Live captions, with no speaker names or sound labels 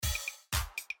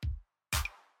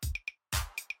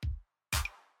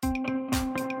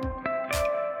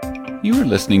You are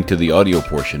listening to the audio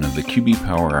portion of the QB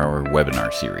Power Hour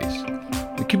webinar series.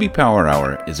 The QB Power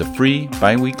Hour is a free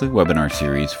bi-weekly webinar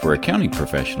series for accounting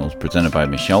professionals presented by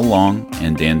Michelle Long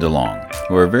and Dan DeLong,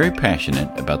 who are very passionate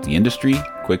about the industry,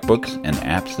 QuickBooks, and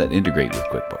apps that integrate with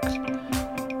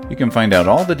QuickBooks. You can find out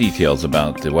all the details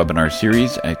about the webinar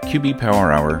series at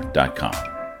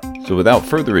qbpowerhour.com. So without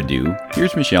further ado,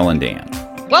 here's Michelle and Dan.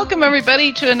 Welcome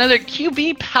everybody to another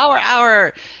QB Power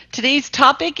Hour. Today's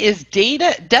topic is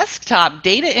desktop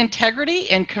data integrity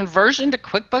and conversion to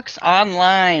QuickBooks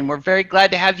Online. We're very glad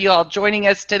to have you all joining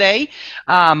us today.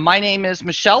 My name is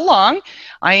Michelle Long.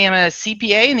 I am a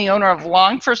CPA and the owner of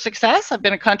Long for Success. I've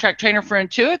been a contract trainer for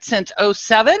Intuit since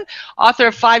 2007, author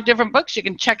of 5 different books. You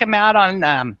can check them out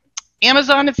on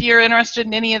Amazon if you're interested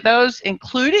in any of those,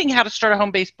 including how to start a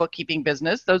home-based bookkeeping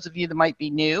business, those of you that might be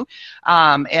new,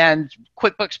 and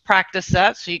QuickBooks Practice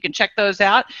Set, so you can check those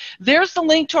out. There's the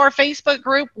link to our Facebook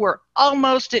group. We're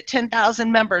almost at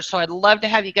 10,000 members, so I'd love to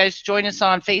have you guys join us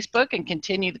on Facebook and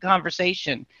continue the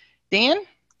conversation. Dan?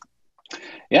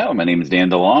 Yeah, my name is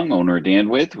Dan DeLong, owner of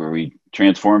DanWith, where we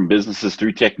transform businesses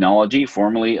through technology,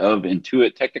 formerly of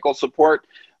Intuit Technical Support.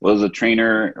 Was a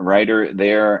trainer, writer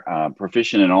there,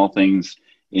 proficient in all things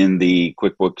in the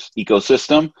QuickBooks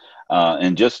ecosystem,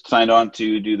 and just signed on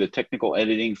to do the technical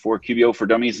editing for QBO for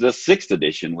Dummies, the 6th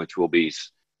edition, which will be,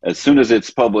 as soon as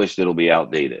it's published, it'll be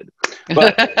outdated.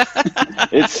 But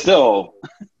it's still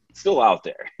out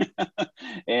there.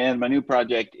 And my new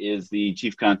project is the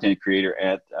Chief Content Creator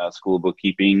at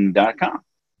schoolofbookkeeping.com.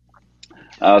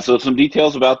 So some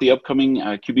details about the upcoming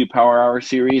QB Power Hour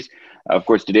series. Of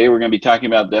course, today we're going to be talking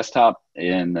about desktop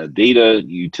and data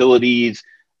utilities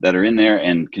that are in there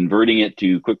and converting it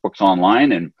to QuickBooks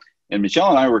Online. And Michelle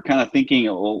and I were kind of thinking,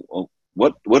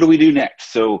 what do we do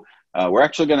next? So we're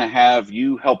actually going to have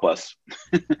you help us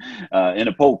in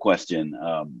a poll question.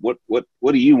 What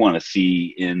do you want to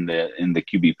see in the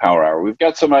QB Power Hour? We've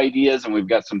got some ideas and we've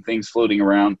got some things floating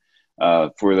around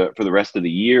for the rest of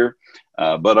the year,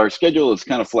 but our schedule is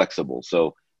kind of flexible.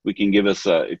 So we can give us,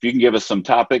 if you can give us some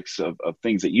topics of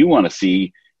things that you want to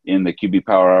see in the QB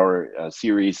Power Hour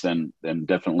series, then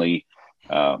definitely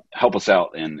help us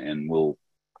out, and we'll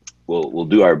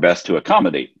do our best to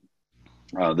accommodate.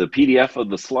 The PDF of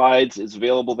the slides is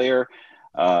available there,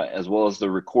 as well as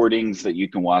the recordings that you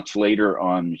can watch later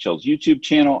on Michelle's YouTube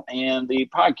channel and the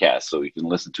podcast, so you can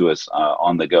listen to us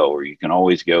on the go, or you can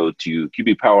always go to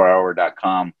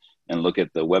qbpowerhour.com and look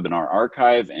at the webinar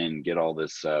archive and get all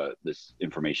this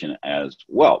information as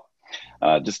well.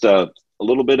 Just a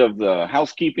little bit of the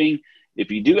housekeeping.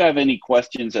 If you do have any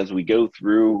questions as we go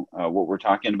through what we're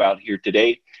talking about here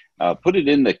today, put it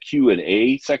in the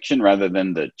Q&A section rather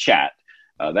than the chat.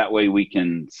 That way we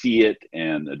can see it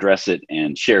and address it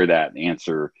and share that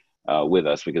answer with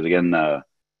us. Because again,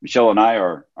 Michelle and I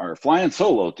are flying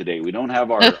solo today. We don't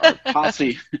have our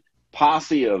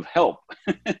posse of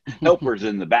helpers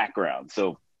in the background.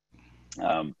 So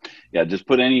yeah, just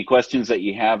put any questions that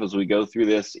you have as we go through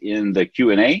this in the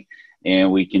Q&A, and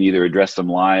we can either address them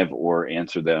live or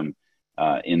answer them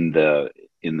in the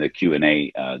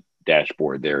Q&A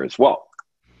dashboard there as well.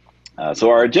 So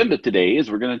our agenda today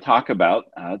is we're going to talk about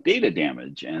data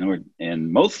damage,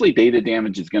 and mostly data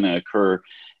damage is going to occur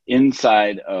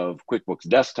inside of QuickBooks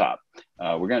Desktop.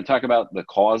 We're going to talk about the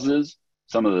causes,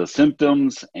 some of the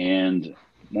symptoms, and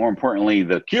more importantly,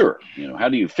 the cure. How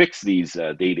do you fix these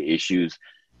data issues?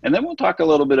 And then we'll talk a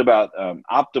little bit about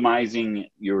optimizing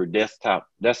your desktop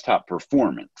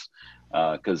performance,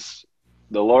 because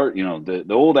the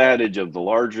old adage of the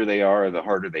larger they are, the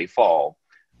harder they fall,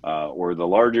 or the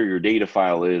larger your data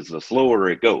file is, the slower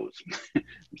it goes,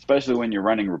 especially when you're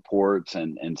running reports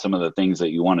and some of the things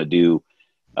that you want to do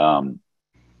on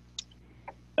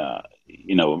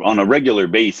a regular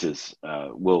basis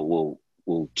will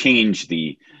change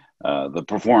the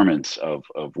performance of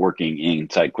working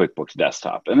inside QuickBooks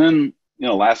Desktop. And then,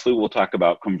 lastly, we'll talk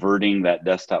about converting that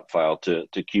desktop file to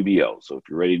QBO. So if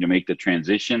you're ready to make the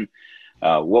transition,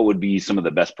 what would be some of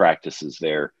the best practices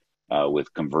there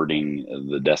with converting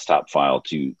the desktop file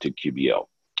to QBO?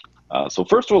 So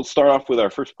first, we'll start off with our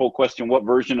first poll question. What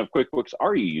version of QuickBooks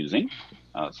are you using?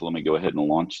 So let me go ahead and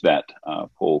launch that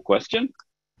poll question.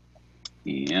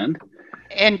 And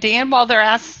Dan, while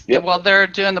they're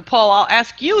doing the poll, I'll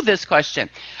ask you this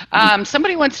question.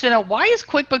 Somebody wants to know, why is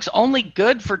QuickBooks only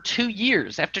good for 2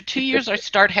 years? After 2 years, I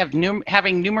start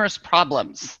having numerous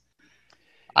problems.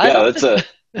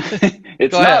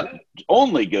 It's not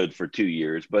only good for 2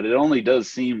 years, but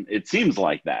it seems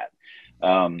like that.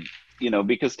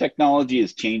 Because technology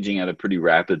is changing at a pretty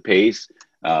rapid pace.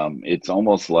 It's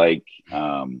almost like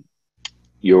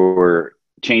you're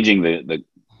changing the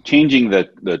changing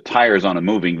the tires on a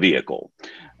moving vehicle.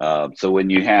 So when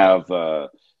you have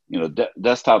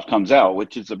desktops comes out,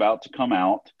 which is about to come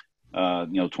out,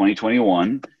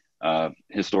 2021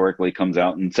 historically comes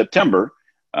out in September.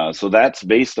 So that's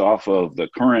based off of the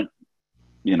current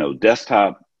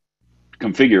desktop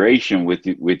configuration with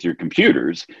your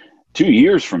computers. 2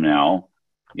 years from now,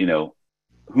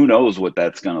 who knows what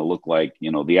that's going to look like,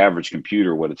 the average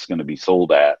computer, what it's going to be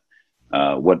sold at,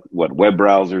 what web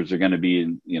browsers are going to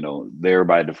be, there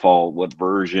by default, what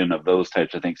version of those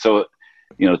types of things. So,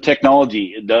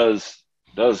 technology does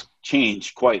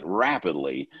change quite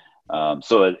rapidly.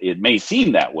 So it may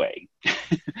seem that way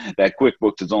that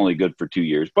QuickBooks is only good for 2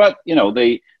 years, but,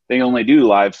 they only do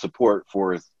live support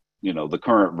for, the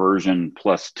current version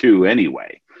plus 2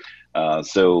 anyway.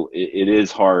 So it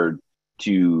is hard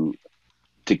to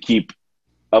keep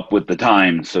up with the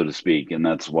time, so to speak. And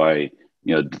that's why,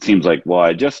 it seems like, well,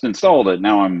 I just installed it.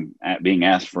 Now I'm being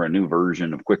asked for a new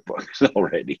version of QuickBooks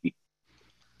already.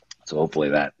 So hopefully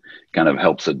that kind of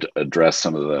helps address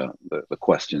some of the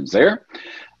questions there.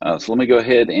 So let me go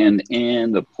ahead and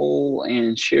end the poll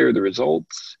and share the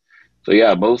results. So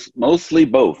yeah, mostly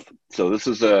both. So this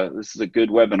is a good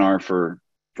webinar for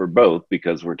both,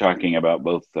 because we're talking about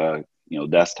both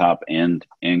desktop and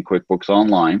QuickBooks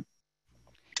Online.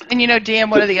 And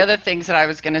Dan, one of the other things that I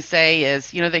was going to say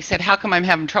is, they said, how come I'm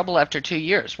having trouble after 2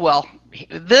 years? Well,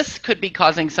 this could be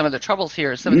causing some of the troubles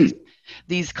here, some of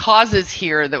these causes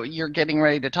here that you're getting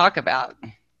ready to talk about.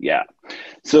 Yeah.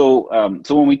 So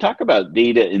when we talk about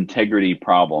data integrity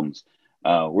problems,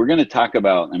 we're going to talk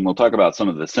about, and we'll talk about some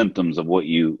of the symptoms of what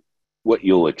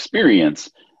you'll experience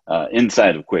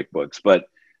inside of QuickBooks. But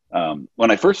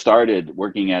when I first started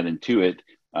working at Intuit,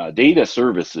 data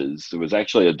services, there was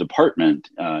actually a department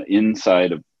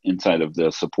inside of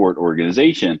the support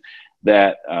organization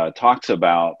that talks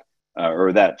about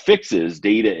or that fixes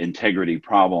data integrity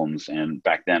problems. And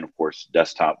back then, of course,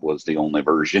 desktop was the only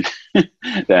version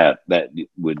that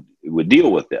would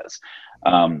deal with this.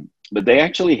 But they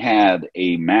actually had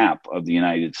a map of the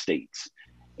United States,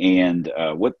 and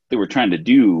what they were trying to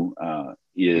do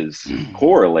is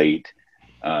correlate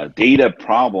data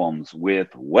problems with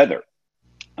weather.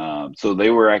 So they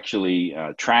were actually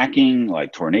tracking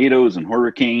like tornadoes and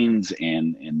hurricanes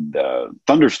and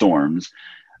thunderstorms,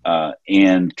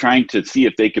 and trying to see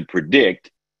if they could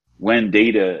predict when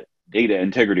data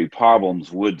integrity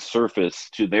problems would surface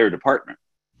to their department.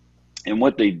 And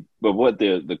what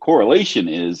the correlation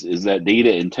is that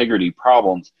data integrity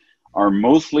problems are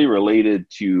mostly related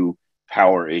to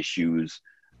power issues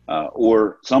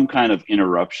or some kind of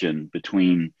interruption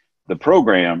between the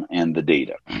program and the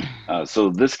data. So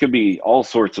this could be all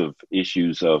sorts of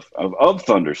issues of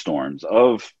thunderstorms,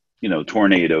 of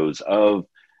tornadoes, of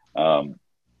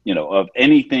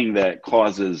anything that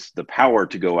causes the power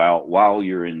to go out while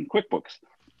you're in QuickBooks.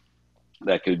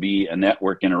 That could be a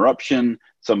network interruption.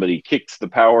 Somebody kicks the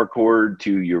power cord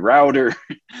to your router.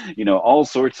 All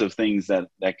sorts of things that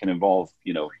can involve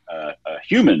a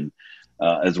human,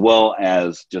 as well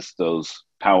as just those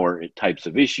power types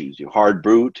of issues. You hard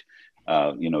boot.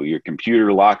 Your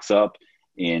computer locks up,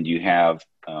 and you have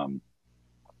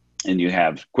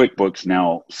QuickBooks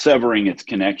now severing its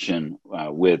connection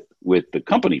with the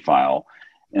company file,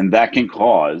 and that can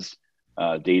cause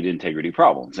data integrity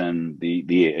problems. And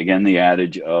the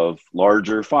adage of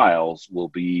larger files will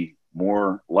be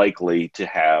more likely to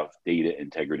have data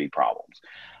integrity problems.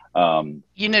 Dan.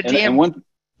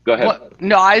 Go ahead. Well,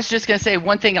 no, I was just going to say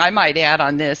one thing I might add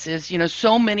on this is,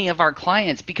 so many of our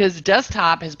clients, because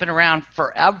desktop has been around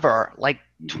forever, like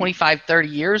 25, 30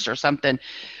 years or something.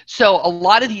 So a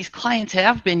lot of these clients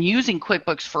have been using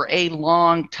QuickBooks for a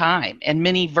long time, and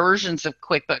many versions of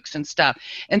QuickBooks and stuff.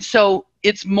 And so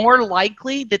it's more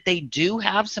likely that they do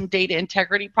have some data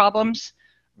integrity problems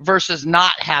versus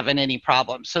not having any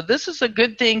problems. So this is a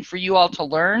good thing for you all to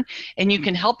learn, and you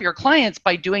can help your clients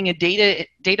by doing a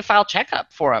data file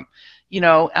checkup for them,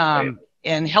 right,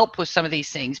 and help with some of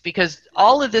these things, because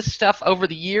all of this stuff over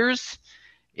the years,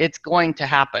 it's going to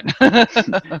happen.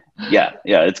 Yeah,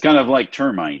 it's kind of like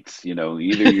termites. Either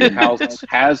your house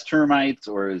has termites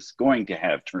or is going to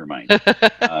have termites.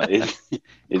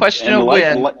 Question of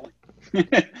when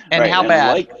and how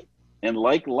bad. And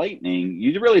like lightning,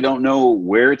 you really don't know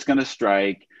where it's going to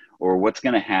strike or what's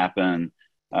going to happen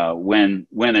when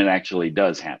it actually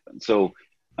does happen. So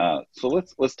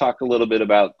let's talk a little bit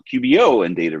about QBO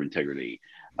and data integrity.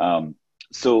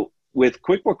 So with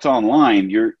QuickBooks Online,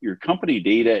 your company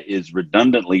data is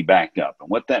redundantly backed up, and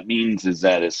what that means is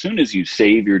that as soon as you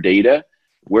save your data,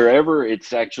 wherever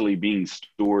it's actually being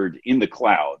stored in the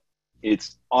cloud,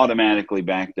 it's automatically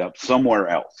backed up somewhere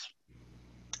else.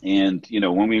 And,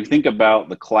 when we think about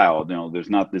the cloud, there's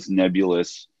not this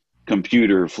nebulous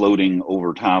computer floating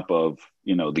over top of,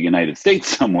 the United States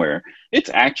somewhere. It's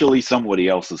actually somebody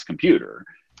else's computer,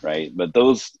 right? But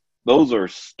those are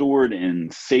stored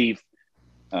in safe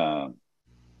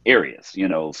areas,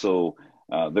 so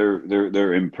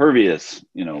they're impervious,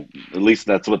 at least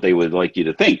that's what they would like you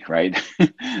to think, right?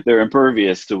 They're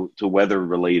impervious to weather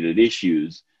related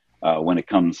issues when it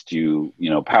comes to,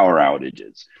 power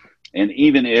outages. And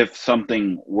even if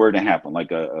something were to happen,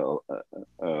 like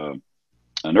an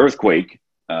earthquake,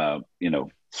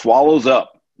 swallows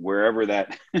up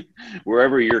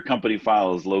wherever your company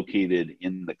file is located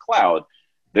in the cloud,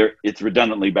 it's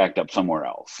redundantly backed up somewhere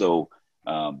else. So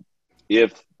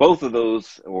if both of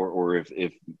those, or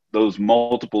if those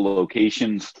multiple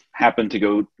locations happen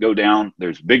to go down,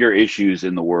 there's bigger issues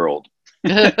in the world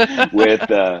with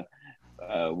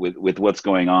what's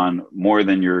going on, more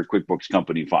than your QuickBooks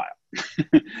company file.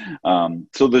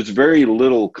 So there's very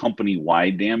little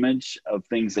company-wide damage of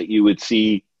things that you would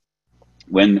see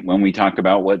when we talk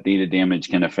about what data damage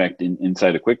can affect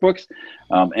inside of QuickBooks,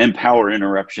 and power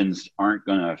interruptions aren't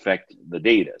going to affect the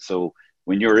data. So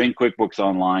when you're in QuickBooks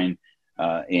Online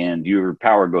and your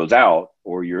power goes out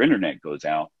or your internet goes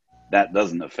out, that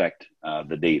doesn't affect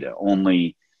the data,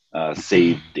 only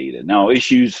saved data. Now,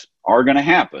 issues are going to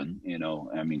happen.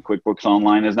 QuickBooks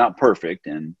Online is not perfect,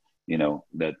 and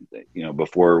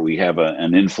before we have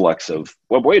an influx of,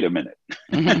 well, wait a minute.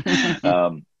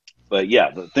 But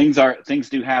yeah, things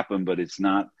do happen, but it's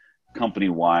not company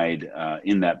wide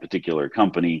in that particular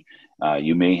company.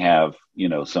 You may have,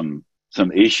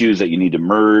 some issues that you need to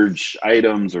merge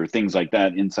items or things like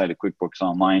that inside of QuickBooks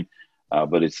Online,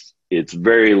 but it's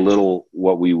very little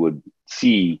what we would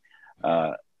see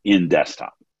in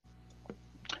desktop.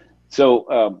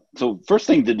 So first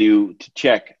thing to do to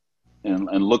check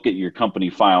and look at your company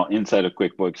file inside of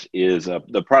QuickBooks is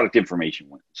the product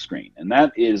information screen. And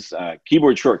that is a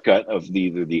keyboard shortcut of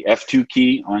either the F2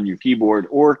 key on your keyboard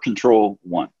or Control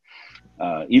 1.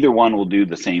 Either one will do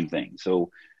the same thing. So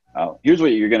here's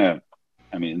what you're going to,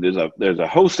 there's a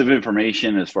host of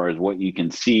information as far as what you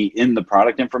can see in the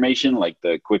product information, like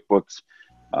the QuickBooks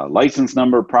license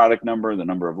number, product number, the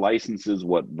number of licenses,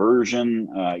 what version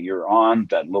you're on,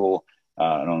 that little,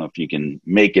 I don't know if you can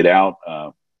make it out,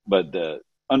 but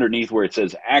underneath where it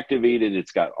says activated,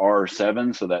 it's got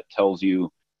R7, so that tells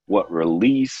you what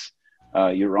release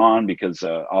you're on, because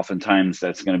oftentimes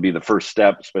that's going to be the first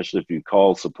step, especially if you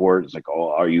call support. It's like, oh,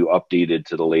 are you updated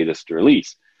to the latest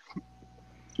release?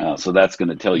 So that's going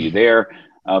to tell you there.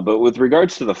 But with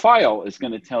regards to the file, it's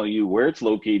going to tell you where it's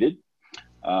located,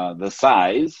 the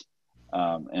size,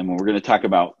 and we're going to talk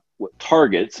about what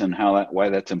targets and why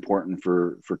that's important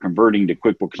for converting to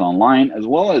QuickBooks Online, as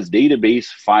well as database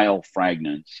file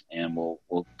fragments. And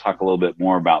we'll talk a little bit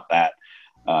more about that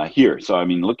here. So,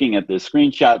 looking at this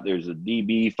screenshot, there's a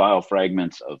DB file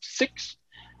fragments of 6.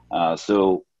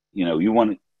 So, you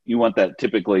want that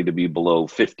typically to be below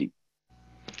 50.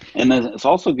 And then it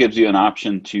also gives you an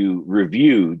option to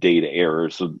review data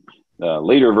errors. So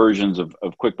later versions of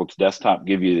QuickBooks Desktop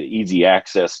give you the easy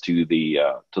access to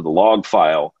the log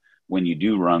file when you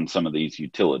do run some of these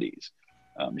utilities.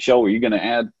 Michelle, were you going to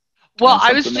add? Well,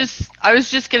 I was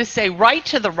just going to say, right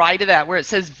to the right of that, where it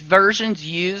says versions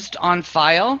used on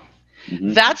file,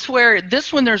 that's where,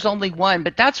 this one there's only one,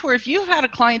 but that's where if you've had a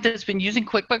client that's been using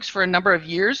QuickBooks for a number of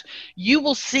years, you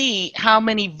will see how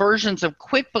many versions of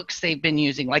QuickBooks they've been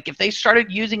using. Like if they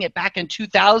started using it back in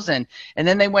 2000 and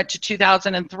then they went to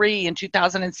 2003 and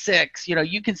 2006,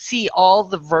 you can see all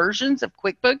the versions of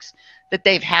QuickBooks that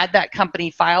they've had that company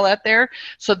file out there.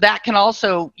 So that can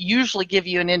also usually give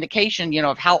you an indication,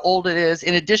 of how old it is,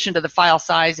 in addition to the file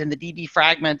size and the DB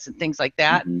fragments and things like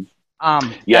that.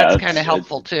 That's kind of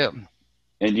helpful too.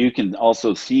 And you can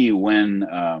also see when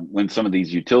some of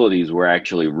these utilities were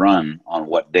actually run on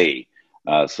what day.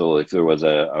 So if there was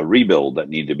a rebuild that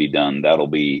needed to be done, that'll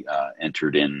be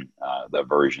entered in the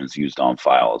versions used on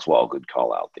file as well. Good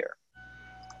call out there.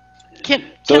 Can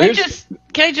I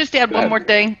just add one more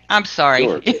thing? I'm sorry.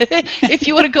 Sure. If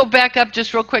you want to go back up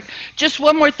just real quick, just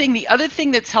one more thing. The other thing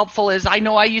that's helpful is, I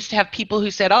know I used to have people who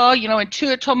said,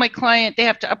 Intuit told my client they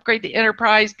have to upgrade to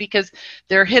Enterprise because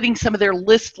they're hitting some of their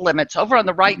list limits. Over on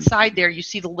the right side there, you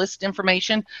see the list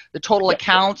information, the total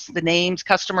accounts, the names,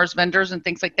 customers, vendors, and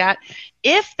things like that.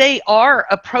 If they are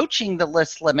approaching the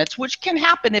list limits, which can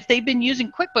happen if they've been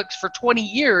using QuickBooks for 20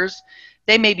 years,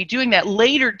 they may be doing that.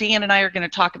 Later, Dan and I are going to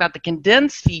talk about the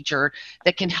condense feature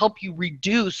that can help you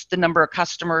reduce the number of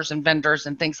customers and vendors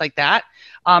and things like that.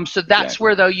 So that's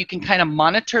where, though, you can kind of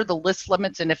monitor the list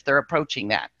limits and if they're approaching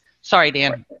that. Sorry,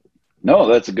 Dan. No,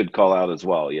 that's a good call out as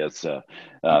well. Yes. So,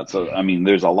 I mean,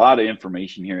 there's a lot of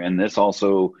information here, and this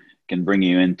also can bring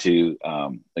you into,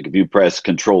 like if you press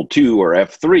Control 2 or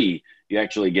F3, you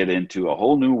actually get into a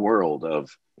whole new world of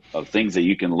things that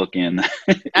you can look in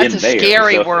That's in a there.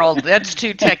 scary So, world. That's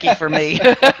too techy for me.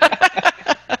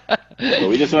 so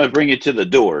we just want to bring you to the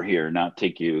door here, not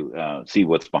take you see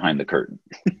what's behind the curtain.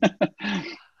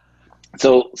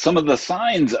 So some of the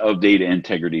signs of data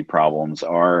integrity problems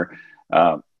are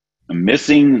uh,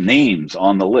 missing names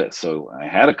on the list. So I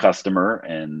had a customer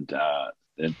and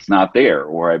it's not there,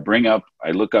 or I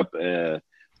look at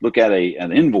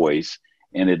an invoice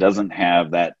and it doesn't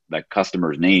have that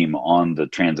customer's name on the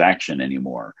transaction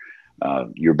anymore.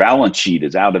 Your balance sheet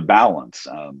is out of balance.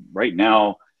 Right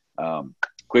now,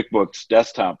 QuickBooks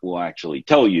Desktop will actually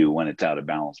tell you when it's out of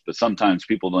balance, but sometimes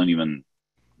people don't even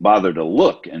bother to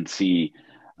look and see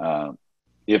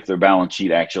if their balance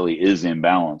sheet actually is in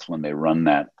balance when they run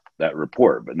that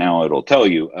report. But now it'll tell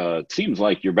you, it seems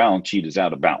like your balance sheet is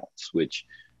out of balance, which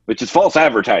is false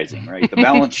advertising, right? The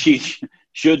balance sheet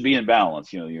should be in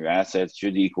balance. Your assets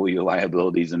should equal your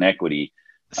liabilities and equity,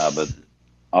 but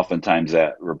oftentimes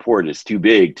that report is too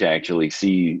big to actually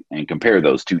see and compare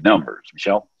those two numbers.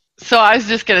 Michelle? So I was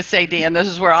just going to say, Dan, this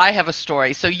is where I have a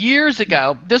story. So years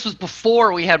ago, this was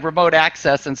before we had remote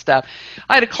access and stuff.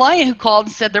 I had a client who called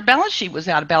and said their balance sheet was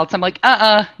out of balance. I'm like,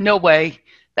 no way.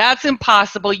 That's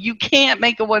impossible. You can't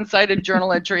make a one-sided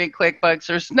journal entry in QuickBooks.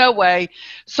 There's no way.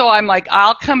 So I'm like,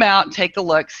 I'll come out and take a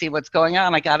look, see what's going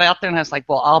on. I got out there and I was like,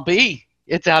 well,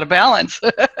 it's out of balance.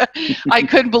 I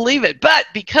couldn't believe it. But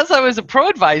because I was a pro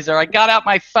advisor, I got out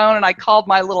my phone and I called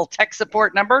my little tech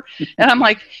support number. And I'm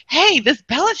like, hey, this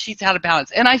balance sheet's out of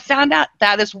balance. And I found out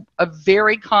that is a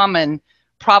very common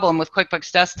problem with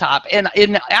QuickBooks Desktop. And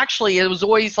actually, it was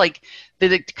always like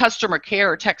the customer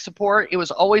care or tech support. It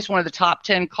was always one of the top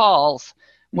 10 calls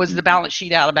was the balance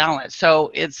sheet out of balance. So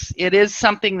it is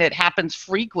something that happens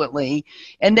frequently,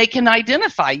 and they can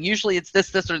identify. Usually it's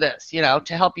this, or this, to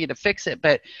help you to fix it.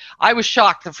 But I was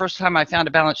shocked the first time I found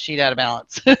a balance sheet out of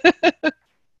balance.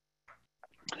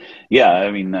 Yeah,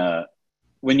 I mean,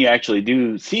 when you actually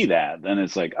do see that, then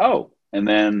it's like, oh, and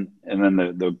then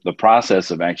the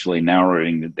process of actually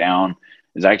narrowing it down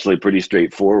is actually pretty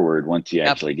straightforward once you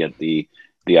actually get the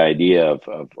idea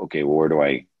of okay, well,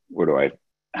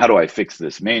 how do I fix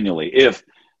this manually if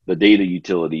the data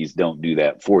utilities don't do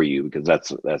that for you, because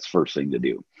that's first thing to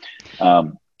do.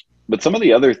 But some of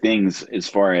the other things, as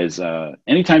far as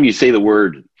anytime you say the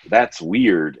word "that's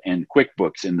weird" and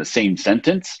QuickBooks in the same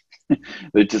sentence,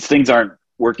 just things aren't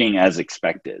working as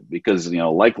expected, because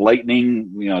like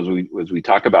lightning, as we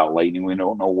talk about lightning, we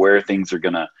don't know where things are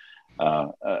going to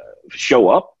show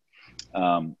up,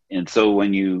 and so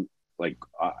when you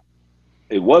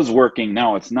it was working,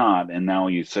 now it's not, and now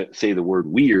you say the word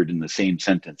weird in the same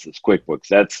sentence as QuickBooks.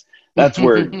 That's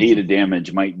where data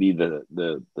damage might be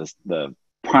the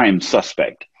prime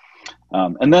suspect.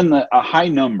 And then a high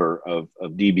number of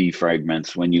DB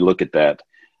fragments, when you look at that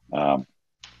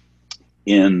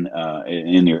in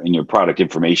your product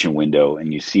information window,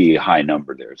 and you see a high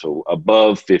number there. So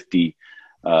above 50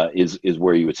 is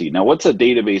where you would see. Now, what's a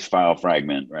database file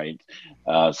fragment, right?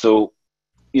 So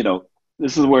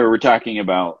this is where we're talking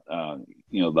about,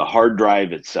 the hard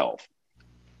drive itself,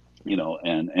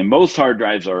 and most hard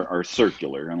drives are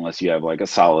circular, unless you have like a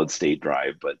solid state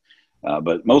drive, but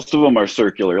most of them are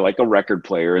circular, like a record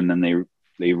player, and then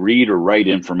they read or write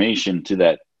information to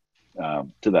that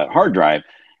hard drive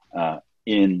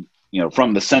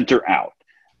from the center out.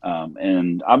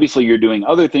 And obviously you're doing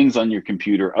other things on your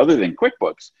computer other than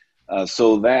QuickBooks,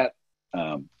 so that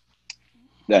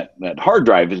hard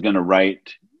drive is going to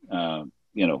write a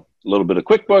little bit of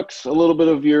QuickBooks, a little bit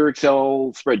of your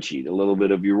Excel spreadsheet, a little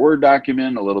bit of your Word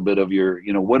document, a little bit of your,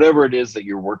 whatever it is that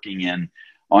you're working in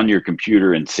on your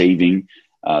computer and saving.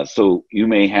 So you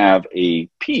may have a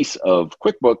piece of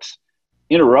QuickBooks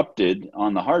interrupted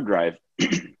on the hard drive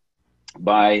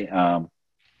by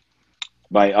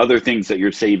other things that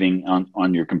you're saving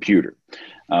on your computer.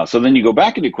 So then you go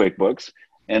back into QuickBooks,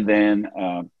 and then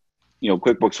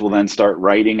QuickBooks will then start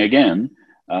writing again.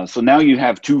 So now you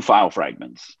have two file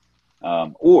fragments,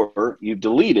 or you've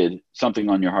deleted something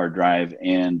on your hard drive,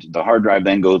 and the hard drive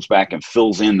then goes back and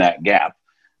fills in that gap.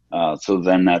 So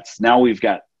then now we've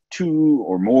got two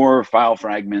or more file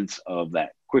fragments of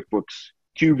that QuickBooks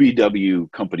QBW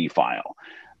company file.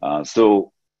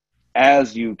 So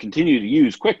as you continue to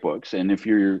use QuickBooks, and if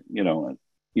you're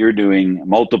doing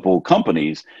multiple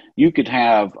companies, you could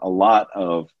have a lot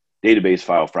of database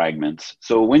file fragments.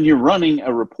 So when you're running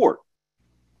a report,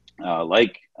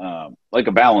 like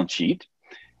a balance sheet,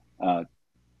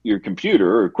 your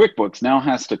computer or QuickBooks now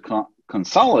has to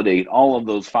consolidate all of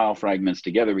those file fragments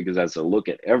together, because it has to look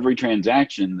at every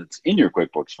transaction that's in your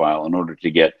QuickBooks file in order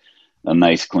to get a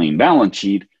nice clean balance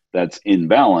sheet that's in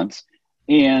balance.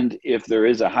 And if there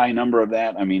is a high number of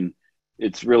that, I mean,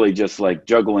 it's really just like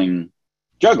juggling,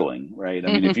 right?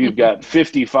 I mean, if you've got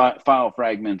 50 file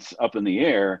fragments up in the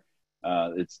air,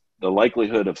 it's the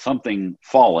likelihood of something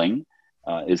falling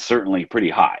is certainly pretty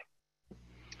high.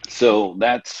 So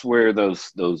that's where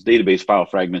those database file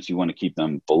fragments, you want to keep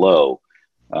them below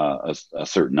a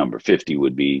certain number. 50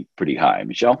 would be pretty high.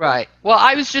 Michelle? Right. Well,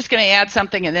 I was just going to add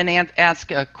something and then ask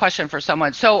a question for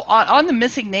someone. So on the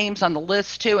missing names on the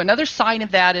list too, another sign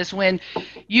of that is when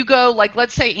you go, like,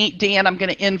 let's say, Dan, I'm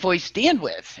going to invoice Dan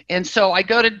with. And so I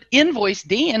go to invoice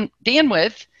Dan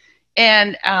with,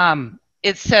 and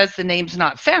it says the name's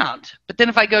not found. But then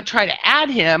if I go try to add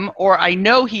him, or I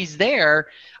know he's there,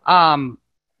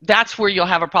 that's where you'll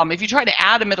have a problem. If you try to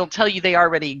add them, it'll tell you they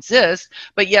already exist,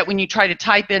 but yet when you try to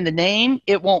type in the name,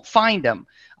 it won't find them.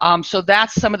 So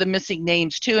that's some of the missing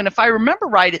names too. And if I remember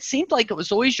right, it seemed like it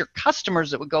was always your customers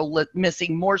that would go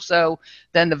missing more so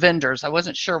than the vendors. I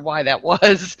wasn't sure why that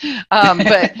was,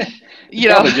 but you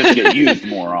know, just get used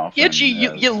more often.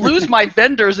 You lose my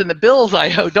vendors in the bills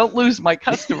I owe. Don't lose my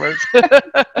customers.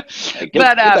 Get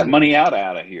that money out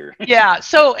of here. Yeah.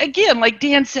 So again, like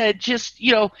Dan said, just,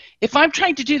 you know, if I'm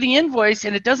trying to do the invoice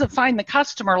and it doesn't find the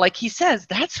customer, like he says,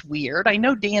 that's weird. I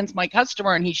know Dan's my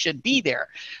customer and he should be there.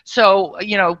 So,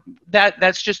 you know,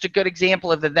 that's just a good example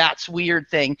of the that's weird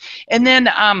thing. And then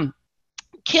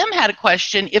Kim had a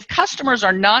question. If customers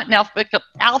are not in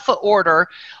alpha order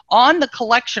on the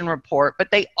collection report,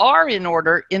 but they are in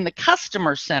order in the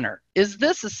customer center, is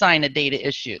this a sign of data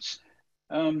issues?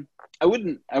 I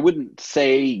wouldn't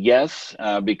say yes,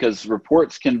 because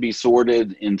reports can be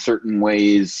sorted in certain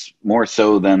ways more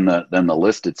so than the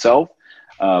list itself.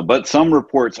 But some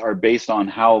reports are based on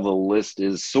how the list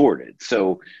is sorted.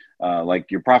 So like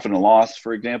your profit and loss,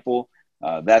 for example,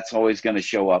 that's always going to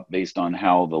show up based on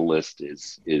how the list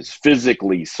is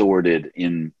physically sorted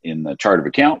in the chart of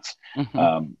accounts. Mm-hmm.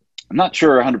 I'm not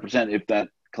sure 100% if that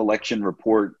collection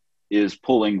report is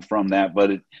pulling from that,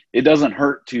 but it doesn't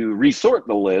hurt to resort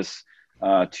the list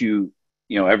to,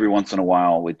 you know, every once in a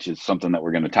while, which is something that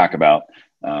we're going to talk about.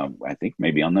 I think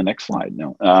maybe on the next slide.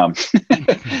 No.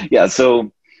 Yeah.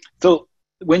 So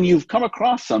when you've come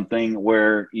across something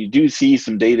where you do see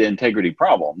some data integrity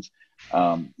problems,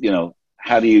 you know,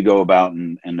 how do you go about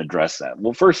and address that?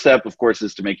 Well, first step, of course,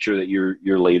 is to make sure that you're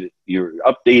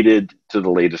updated to the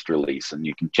latest release, and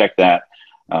you can check that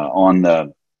on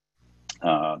the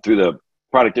through the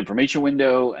product information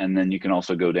window, and then you can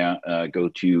also go to,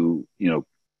 you know,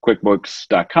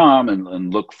 QuickBooks.com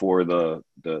and look for the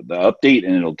update,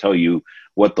 and it'll tell you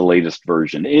what the latest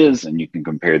version is, and you can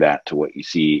compare that to what you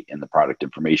see in the product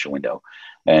information window,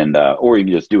 and or you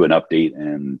can just do an update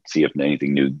and see if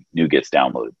anything new gets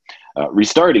downloaded.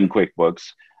 Restarting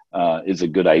QuickBooks is a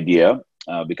good idea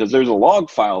because there's a log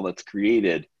file that's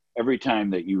created every time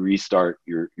that you restart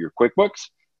your QuickBooks.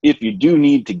 If you do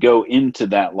need to go into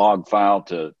that log file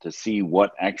to see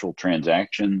what actual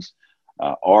transactions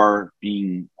are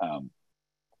being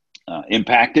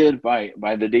impacted by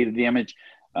the data damage,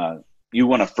 you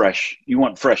want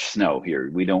fresh snow here.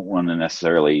 We don't want to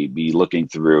necessarily be looking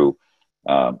through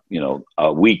you know,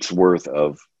 a week's worth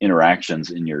of interactions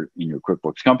in your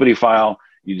QuickBooks company file.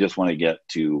 You just want to get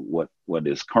to what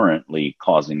is currently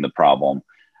causing the problem.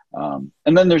 And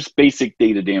then there's basic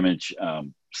data damage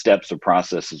steps or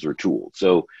processes or tools.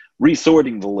 So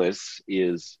resorting the lists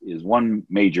is one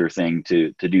major thing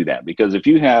to do that, because if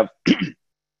you have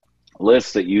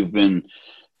lists that you've been,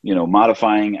 you know,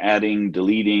 modifying, adding,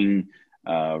 deleting,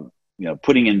 you know,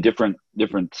 putting in different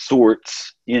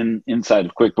sorts inside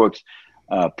of QuickBooks,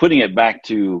 putting it back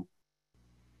to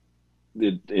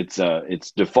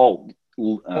its default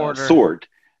sort.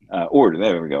 Order.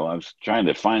 There we go. I was trying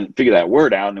to figure that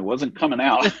word out and it wasn't coming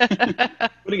out.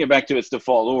 Putting it back to its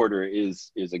default order is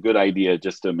a good idea,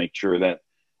 just to make sure that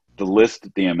the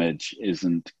list damage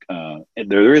isn't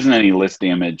there isn't any list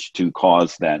damage to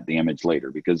cause that damage later,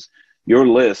 because your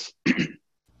lists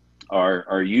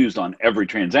are used on every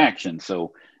transaction.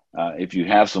 So if you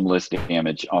have some list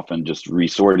damage, often just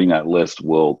resorting that list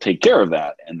will take care of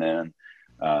that, and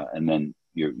then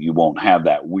you won't have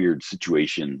that weird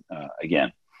situation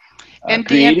again. And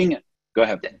creating it. Go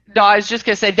ahead. No, I was just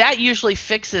going to say that usually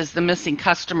fixes the missing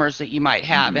customers that you might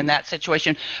have in that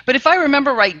situation. But if I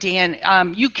remember right, Dan,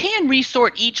 you can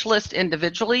resort each list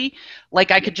individually.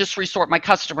 Like I could just resort my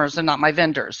customers and not my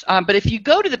vendors. But if you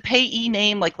go to the payee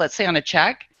name, like let's say on a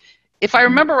check, if I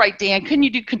remember right, Dan, couldn't you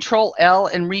do Control L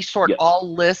and resort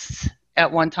all lists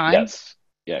at one time? Yes.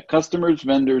 Yeah. Customers,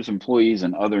 vendors, employees,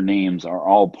 and other names are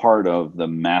all part of the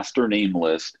master name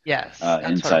list Yes, that's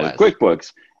what inside it of was.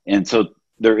 QuickBooks. And so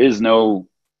there is no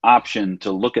option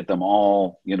to look at them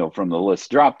all, from the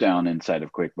list drop down inside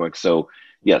of QuickBooks. So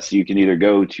yes, you can either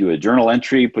go to a journal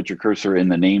entry, put your cursor in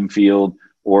the name field,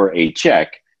 or a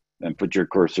check and put your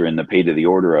cursor in the pay to the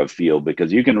order of field,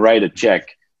 because you can write a check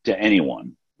to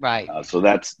anyone. Right. So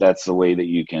that's the way that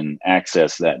you can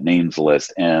access that names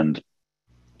list and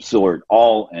sort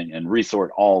all and resort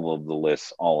all of the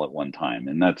lists all at one time.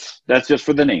 And that's just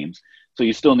for the names. So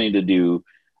you still need to do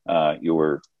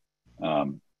your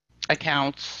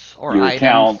accounts or your items.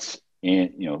 Accounts,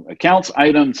 and accounts,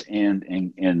 items, and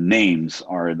names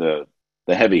are the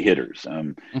heavy hitters.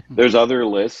 There's other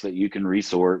lists that you can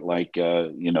resort, like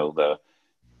the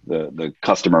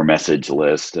customer message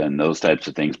list and those types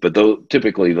of things. But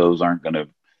typically those aren't going to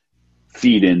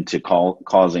feed into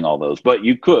causing all those. But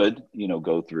you could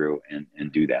go through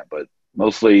and do that. But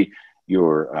mostly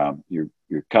your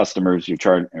customers, your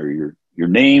chart, or your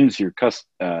names, your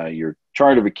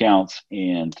chart of accounts,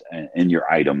 and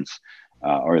your items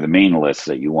are the main lists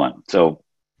that you want. So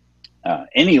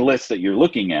any list that you're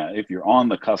looking at, if you're on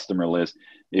the customer list,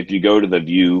 if you go to the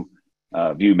view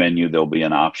menu, there'll be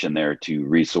an option there to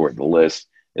resort the list.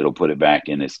 It'll put it back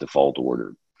in its default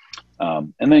order.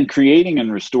 And then creating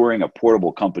and restoring a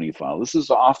portable company file. This is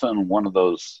often one of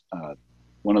those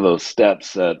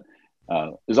steps that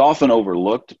is often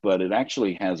overlooked, but it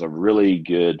actually has a really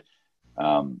good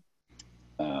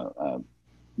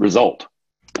result.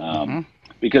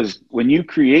 Because when you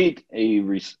create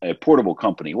a portable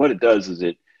company, what it does is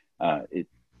it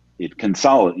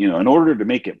consolidates. In order to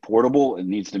make it portable, it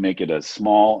needs to make it as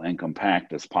small and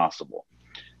compact as possible.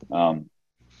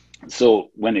 So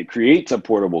when it creates a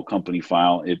portable company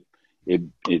file,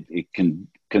 it can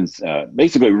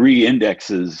basically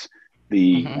re-indexes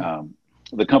the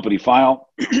company file.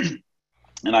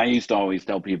 And I used to always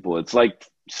tell people it's like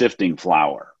sifting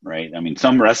flour, right? I mean,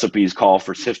 some recipes call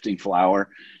for sifting flour,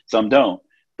 some don't.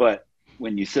 But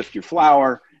when you sift your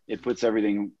flour, it puts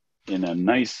everything in a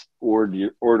nice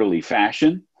orderly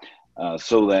fashion,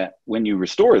 so that when you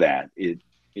restore that, it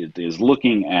is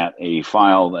looking at a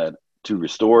file to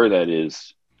restore that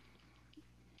is,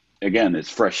 again, it's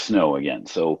fresh snow again.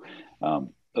 So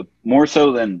more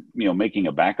so than making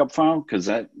a backup file, because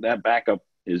that backup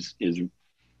is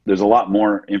there's a lot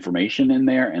more information in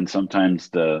there, and sometimes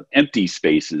the empty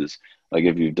spaces, like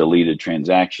if you've deleted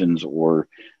transactions or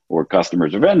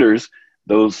customers or vendors,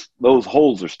 those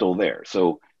holes are still there.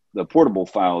 So the portable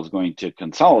file is going to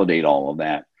consolidate all of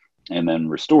that, and then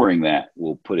restoring that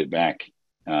will put it back.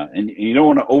 And you don't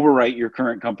want to overwrite your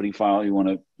current company file. You want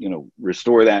to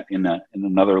restore that in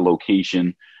another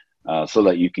location, so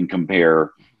that you can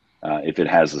compare if it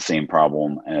has the same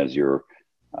problem as your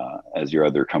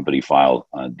other company file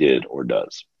did or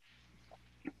does.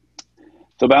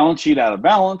 So balance sheet out of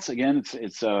balance, again,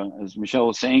 it's as Michelle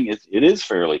was saying, it is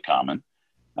fairly common.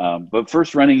 But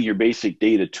first, running your basic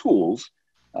data tools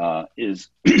is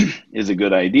a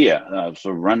good idea. So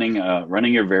running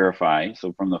your verify.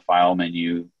 So from the file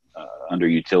menu under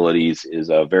utilities is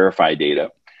verify data.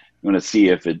 You want to see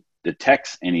if it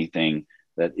detects anything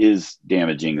that is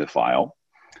damaging the file,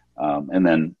 and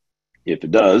then if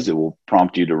it does, it will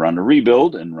prompt you to run a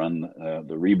rebuild and run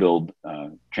the rebuild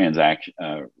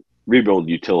rebuild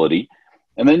utility,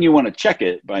 and then you want to check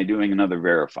it by doing another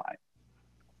verify,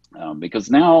 because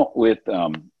now with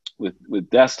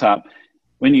desktop,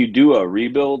 when you do a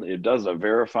rebuild, it does a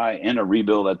verify and a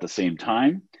rebuild at the same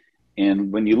time.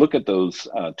 And when you look at those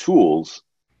tools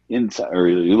inside, or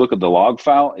you look at the log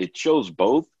file, it shows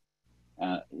both,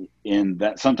 and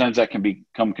that sometimes that can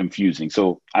become confusing.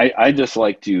 So I just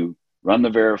like to run the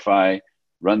verify,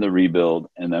 run the rebuild,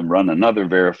 and then run another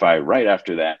verify right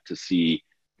after that to see,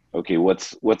 okay,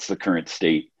 what's the current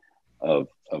state of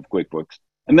QuickBooks.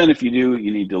 And then if you do,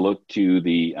 you need to look to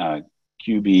the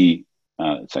QB,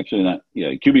 it's actually not,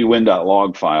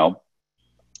 QBwin.log file,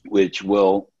 which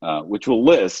will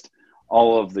list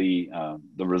all of the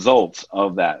results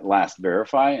of that last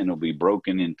verify, and it'll be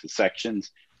broken into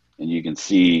sections, and you can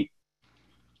see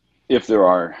if there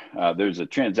are there's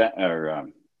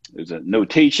a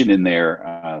notation in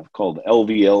there called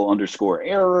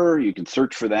LVL_error. You can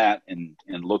search for that and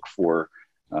look for,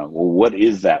 what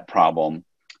is that problem?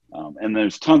 And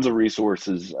there's tons of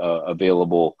resources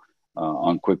available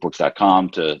on QuickBooks.com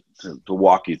to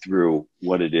walk you through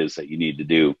what it is that you need to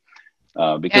do,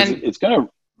 because it's going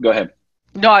to go ahead.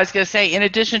 No, I was going to say, in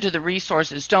addition to the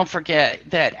resources, don't forget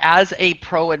that as a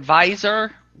pro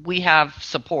advisor, we have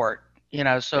support.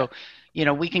 So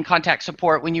we can contact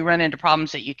support when you run into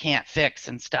problems that you can't fix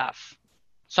and stuff.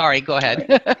 Sorry, go ahead.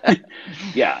 Right.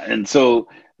 Yeah, and so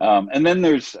and then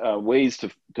there's ways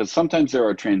to, because sometimes there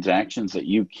are transactions that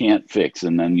you can't fix,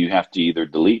 and then you have to either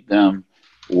delete them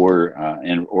or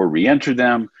re-enter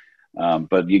them.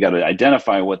 But you got to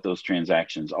identify what those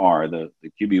transactions are. The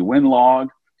QB win log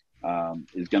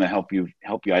is going to help you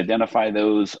identify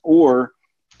those, or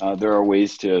there are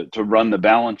ways to run the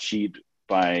balance sheet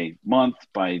by month,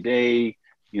 by day.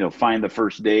 Find the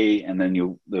first day, and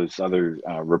then those other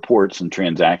reports and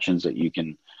transactions that you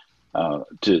can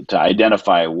to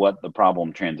identify what the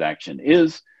problem transaction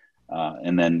is,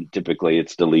 and then typically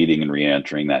it's deleting and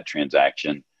re-entering that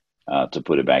transaction to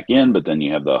put it back in. But then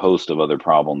you have the host of other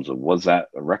problems of, was that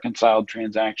a reconciled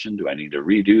transaction? Do I need to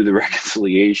redo the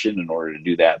reconciliation in order to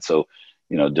do that? So,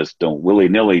 just don't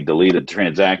willy-nilly delete a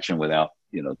transaction without,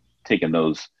 taking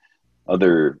those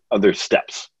other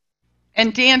steps.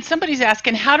 And Dan, somebody's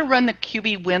asking how to run the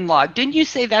QB win log. Didn't you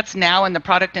say that's now in the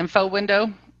product info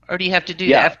window, or do you have to do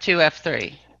the F2,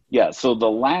 F3? Yeah. So the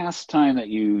last time that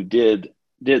you did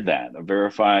that, a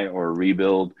verify or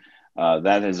rebuild,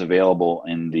 that is available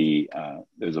in the,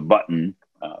 there's a button,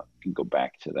 you can go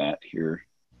back to that here.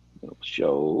 It'll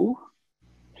show.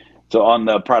 So on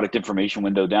the product information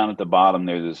window down at the bottom,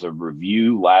 there's a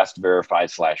review last verify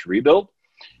 / rebuild.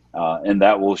 And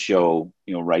that will show,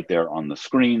 right there on the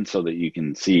screen so that you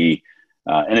can see,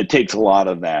 and it takes a lot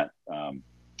of that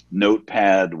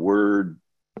notepad word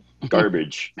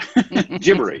garbage,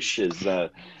 gibberish is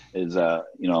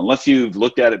unless you've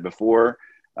looked at it before,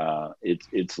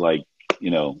 it's like,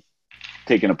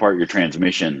 taking apart your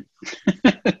transmission.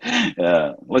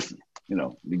 Listen,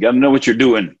 you got to know what you're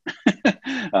doing.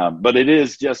 But it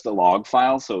is just a log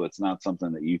file, so it's not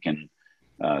something that you can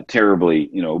terribly,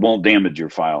 it won't damage your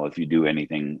file if you do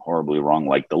anything horribly wrong,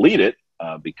 like delete it,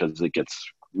 because it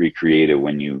gets recreated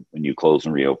when you close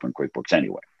and reopen QuickBooks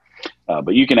anyway.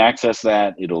 But you can access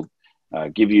that. It'll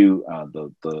give you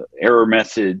the error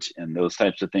message and those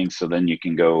types of things. So then you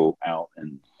can go out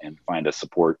and find a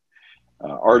support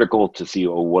article to see,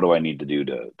 what do I need to do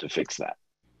to fix that?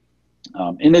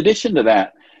 In addition to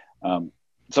that,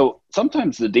 so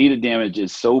sometimes the data damage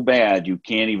is so bad you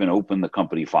can't even open the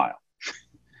company file.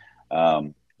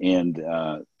 So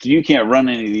you can't run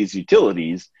any of these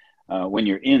utilities when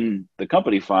you're in the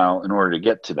company file in order to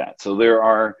get to that. So there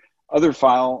are other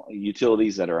file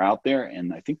utilities that are out there,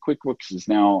 and I think QuickBooks is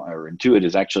now, or Intuit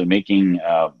is actually making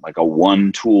like a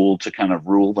one tool to kind of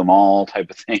rule them all type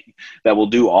of thing that will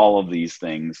do all of these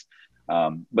things.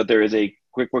 But there is a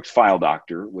QuickBooks File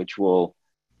Doctor, which will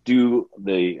do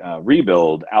the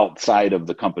rebuild outside of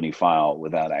the company file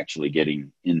without actually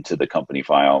getting into the company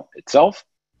file itself.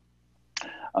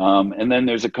 And then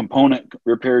there's a component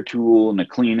repair tool and a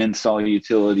clean install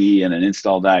utility and an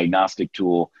install diagnostic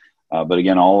tool. But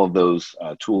again, all of those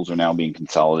tools are now being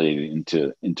consolidated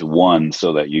into one,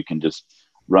 so that you can just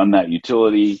run that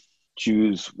utility,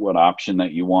 choose what option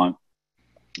that you want,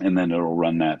 and then it'll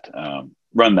run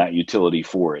that utility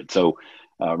for it. So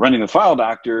running the File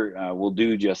Doctor will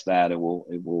do just that. It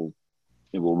will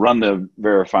run the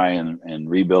verify and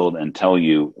rebuild and tell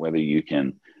you whether you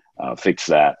can fix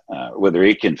that, whether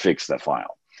it can fix the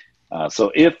file.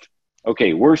 So if,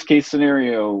 okay, worst case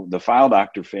scenario, the File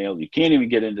Doctor failed, you can't even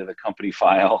get into the company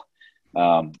file,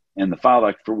 and the File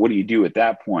Doctor, what do you do at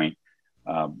that point?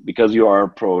 Because you are a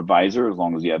Pro Advisor, as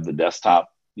long as you have the desktop,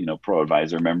 Pro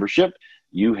Advisor membership,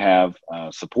 you have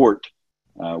support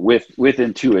with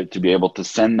Intuit to be able to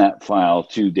send that file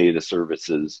to data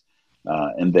services,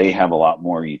 and they have a lot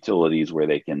more utilities where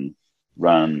they can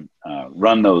run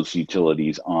those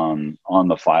utilities on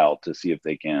the file to see if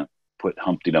they can put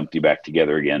Humpty Dumpty back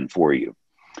together again for you.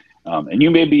 And you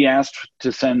may be asked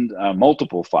to send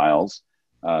multiple files,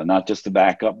 not just the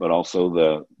backup, but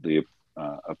also the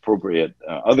appropriate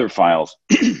other files,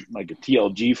 like a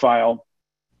TLG file,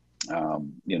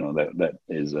 that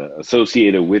is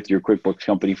associated with your QuickBooks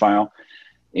company file,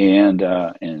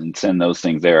 and send those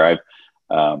things there.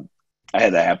 I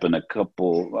had that happen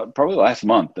probably last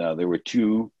month. There were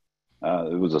two.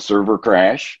 It was a server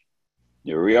crash.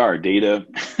 Here we are. Data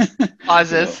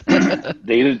causes.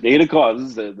 Data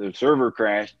causes the server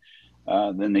crash.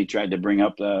 Then they tried to bring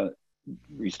up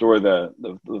restore the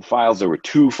files. There were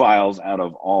two files out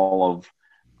of all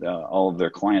of their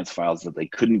clients' files that they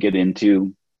couldn't get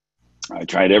into. I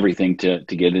tried everything to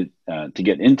get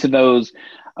into those,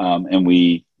 and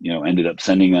we ended up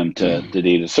sending them to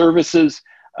data services.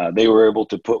 They were able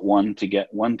to put one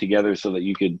together so that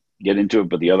you could get into it,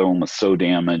 but the other one was so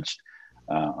damaged.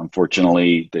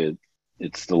 Unfortunately,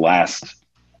 it's the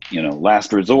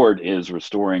last resort is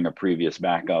restoring a previous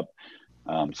backup.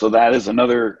 So that is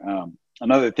another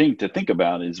another thing to think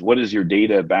about is, what is your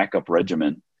data backup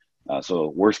regimen? So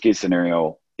worst case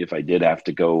scenario, if I did have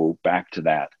to go back to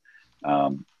that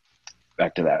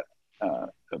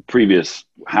previous,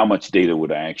 how much data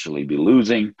would I actually be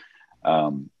losing?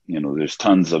 There's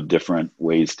tons of different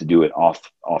ways to do it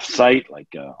off site, like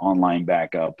online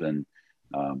backup. And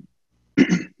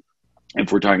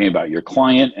if we're talking about your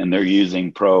client and they're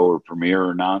using Pro or Premier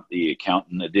or not, the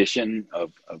accountant edition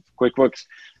of QuickBooks,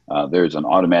 there's an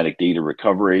automatic data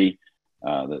recovery.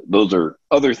 Those are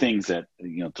other things that,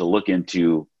 to look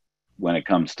into when it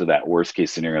comes to that worst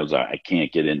case scenarios. I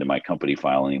can't get into my company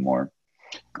file anymore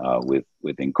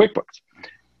within QuickBooks.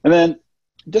 And then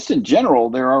just in general,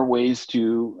 there are ways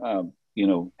to,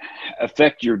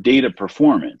 affect your data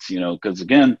performance, because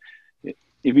again,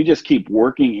 if you just keep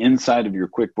working inside of your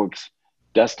QuickBooks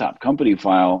desktop company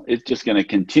file, it's just going to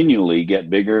continually get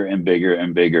bigger and bigger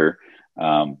and bigger.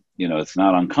 It's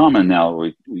not uncommon now.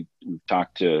 We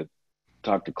talk to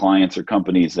clients or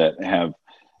companies that have,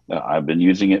 I've been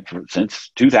using it since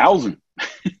 2000.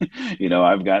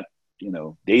 I've got,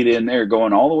 data in there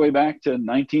going all the way back to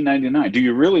 1999. Do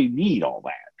you really need all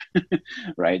that?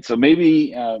 Right. So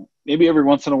maybe every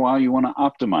once in a while you want to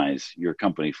optimize your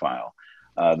company file.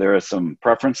 There are some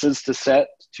preferences to set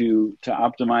to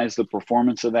optimize the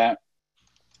performance of that.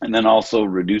 And then also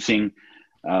reducing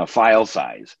file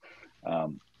size.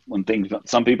 One thing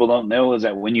some people don't know is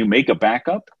that when you make a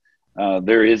backup,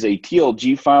 there is a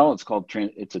TLG file.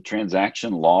 It's a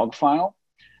transaction log file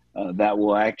that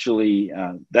will actually,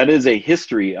 that is a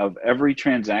history of every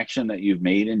transaction that you've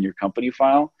made in your company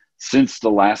file since the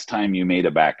last time you made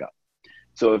a backup.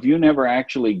 So if you never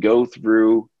actually go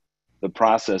through the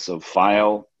process of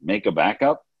file, make a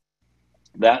backup,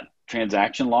 that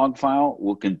transaction log file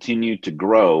will continue to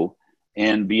grow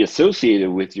and be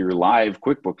associated with your live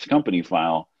QuickBooks company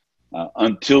file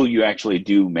until you actually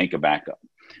do make a backup.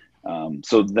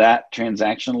 So that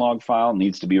transaction log file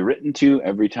needs to be written to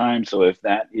every time. So if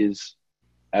that is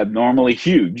abnormally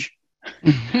huge,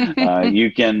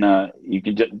 you can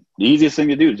the easiest thing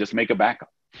to do is just make a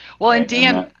backup. Well, right? And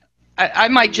Dan, I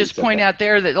might just point out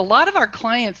there that a lot of our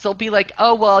clients, they'll be like,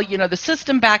 oh, well, the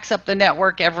system backs up the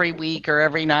network every week or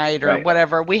every night or right.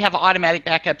 Whatever. We have automatic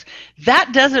backups.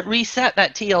 That doesn't reset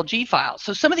that TLG file.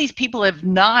 So some of these people have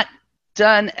not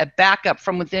done a backup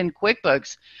from within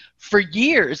QuickBooks for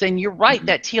years. And you're right,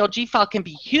 that TLG file can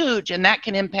be huge and that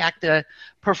can impact the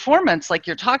performance like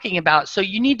you're talking about. So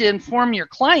you need to inform your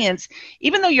clients,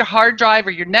 even though your hard drive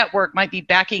or your network might be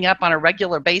backing up on a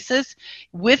regular basis,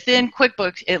 within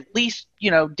QuickBooks, at least,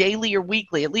 daily or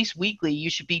weekly, at least weekly, you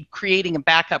should be creating a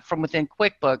backup from within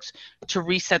QuickBooks to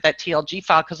reset that TLG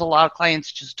file, because a lot of clients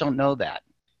just don't know that.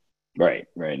 Right.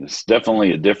 It's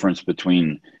definitely a difference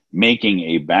between making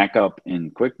a backup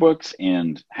in QuickBooks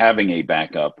and having a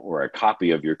backup or a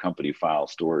copy of your company file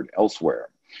stored elsewhere.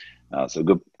 So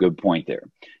good point there.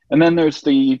 And then there's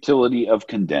the utility of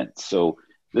condense. So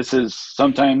this is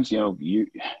sometimes,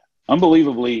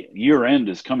 unbelievably, year end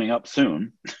is coming up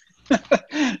soon.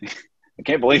 I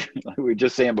can't believe we were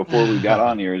just saying before we got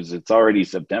on here is it's already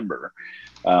September.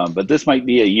 But this might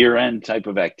be a year end type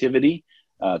of activity.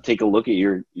 Take a look at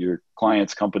your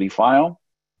client's company file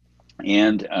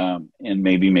and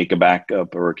maybe make a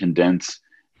backup or a condense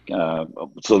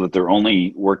so that they're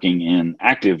only working in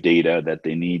active data that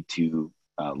they need to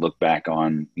look back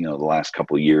on, the last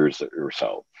couple of years or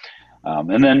so.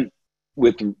 And then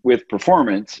with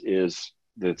performance is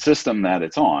the system that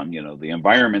it's on, the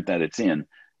environment that it's in.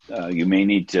 You may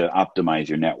need to optimize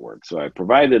your network. So I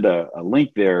provided a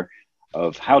link there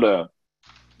of how to.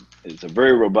 It's a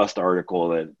very robust article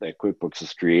that QuickBooks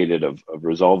has created of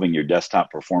resolving your desktop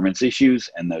performance issues.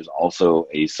 And there's also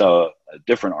a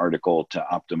different article to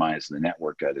optimize the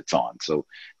network that it's on. So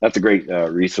that's a great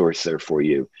resource there for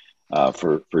you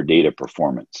for data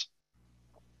performance.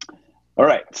 All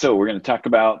right, so we're going to talk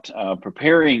about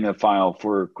preparing a file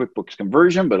for QuickBooks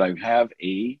conversion, but I have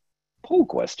a poll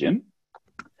question.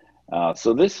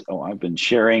 I've been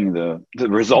sharing the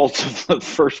results of the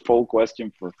first poll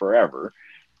question for forever.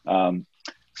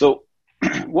 So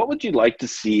what would you like to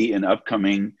see in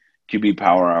upcoming QB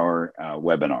Power Hour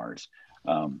webinars?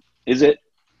 Is it,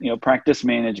 practice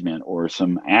management or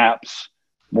some apps,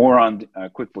 more on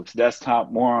QuickBooks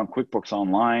Desktop, more on QuickBooks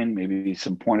Online, maybe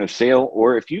some point of sale,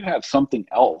 or if you have something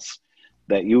else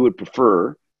that you would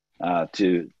prefer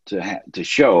to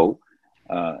show,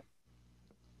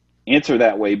 answer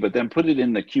that way, but then put it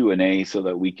in the Q&A so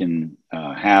that we can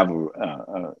have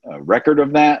a record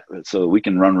of that, so that we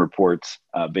can run reports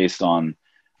based on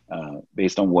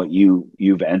what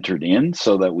you've entered in,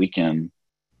 so that we can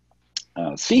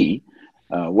see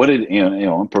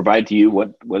and provide to you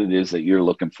what it is that you're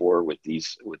looking for with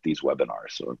these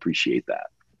webinars. So I appreciate that.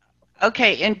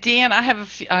 Okay, and Dan,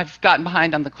 I've gotten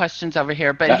behind on the questions over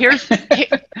here, but I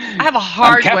have a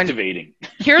hard I'm captivating.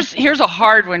 one. Here's a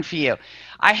hard one for you.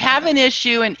 I have an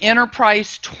issue in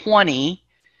Enterprise 20,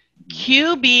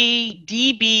 QBDBPF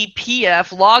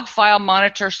log file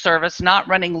monitor service not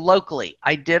running locally.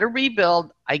 I did a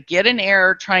rebuild. I get an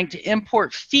error trying to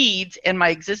import feeds, and my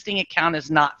existing account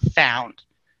is not found.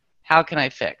 How can I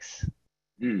fix?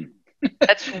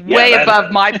 That's way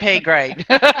above my pay grade.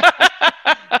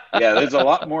 Yeah, there's a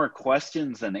lot more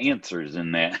questions than answers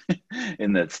in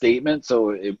that statement.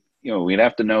 So we'd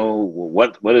have to know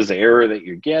what is the error that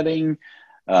you're getting,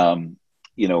 and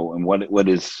what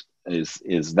is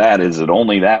that? Is it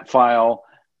only that file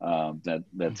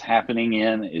that's happening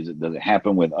in? Does it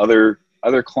happen with other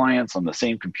clients on the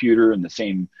same computer and the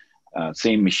same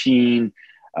machine?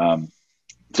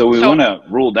 So we want to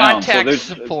rule down. Contact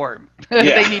support.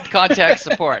 Yeah. They need contact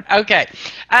support. Okay.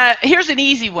 Here's an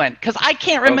easy one because I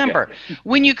can't remember. Okay.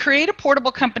 When you create a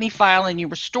portable company file and you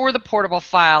restore the portable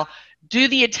file, do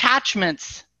the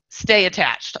attachments stay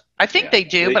attached? I think they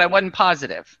do, but I wasn't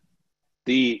positive.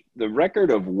 The record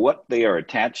of what they are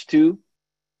attached to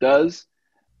does,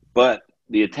 but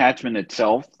the attachment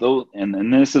itself, though,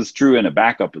 and this is true in a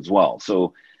backup as well.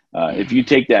 So if you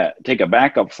take a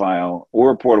backup file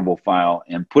or a portable file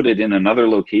and put it in another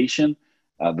location,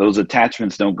 those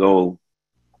attachments don't go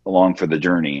along for the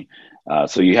journey.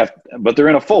 But they're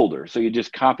in a folder. So you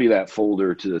just copy that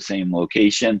folder to the same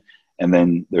location, and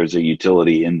then there's a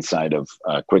utility inside of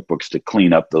QuickBooks to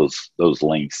clean up those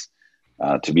links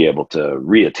to be able to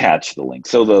reattach the link.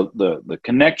 So the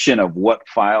connection of what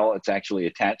file it's actually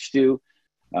attached to,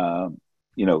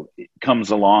 it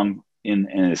comes along and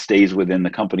it stays within the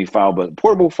company file, but the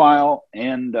portable file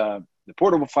and the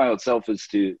portable file itself is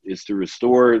to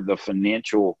restore the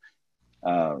financial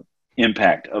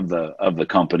impact of the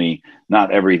company,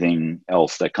 not everything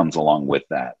else that comes along with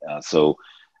that.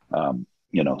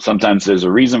 Sometimes there's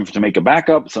a reason to make a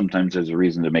backup, sometimes there's a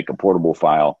reason to make a portable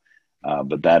file,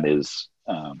 but that is,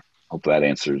 hope that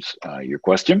answers your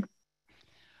question.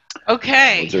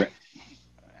 Okay.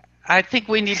 I think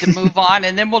we need to move on,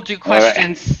 and then we'll do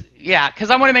questions. Right. Yeah, because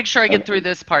I want to make sure I get through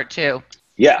this part too.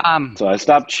 Yeah. So I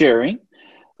stopped sharing,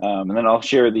 and then I'll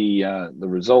share the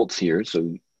results here.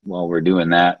 So while we're doing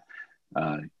that,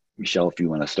 Michelle, if you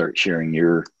want to start sharing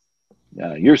your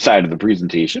side of the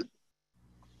presentation.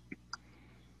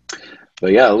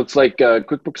 But yeah, it looks like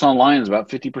QuickBooks Online is about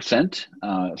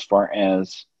 50% as far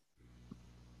as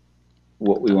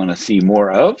what we want to see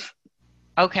more of.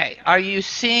 Okay. Are you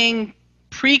seeing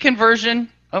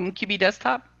pre-conversion OpenQB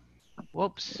Desktop?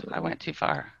 Whoops, I went too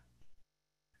far.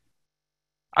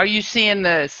 Are you seeing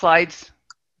the slides,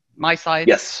 my slides?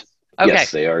 Yes. Okay. Yes,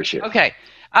 they are shared. Okay.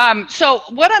 So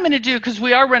what I'm going to do, because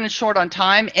we are running short on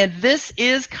time, and this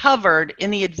is covered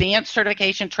in the advanced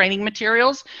certification training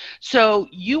materials. So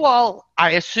you all, I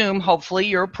assume, hopefully,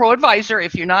 you're a Pro Advisor.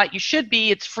 If you're not, you should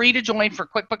be. It's free to join for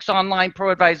QuickBooks Online Pro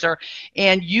Advisor,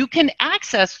 and you can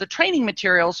access the training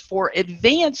materials for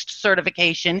advanced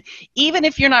certification. Even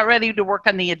if you're not ready to work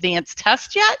on the advanced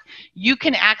test yet, you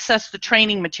can access the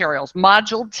training materials.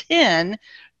 Module 10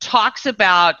 talks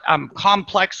about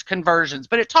complex conversions,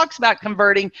 but it talks about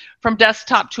converting from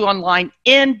desktop to online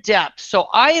in depth. So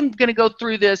I am going to go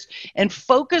through this and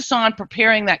focus on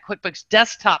preparing that QuickBooks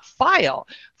Desktop file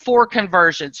for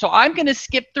conversion. So I'm going to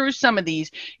skip through some of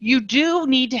these. You do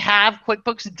need to have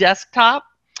QuickBooks Desktop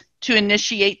to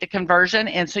initiate the conversion,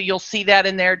 and so you'll see that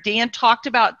in there. Dan talked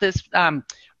about this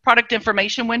product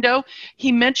information window.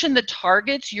 He mentioned the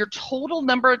targets. Your total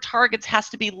number of targets has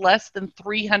to be less than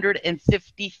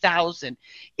 350,000.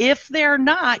 If they're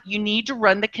not, you need to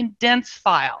run the condensed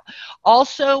file.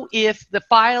 Also, if the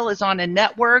file is on a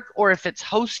network or if it's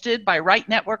hosted by Right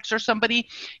Networks or somebody,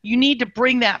 you need to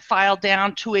bring that file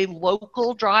down to a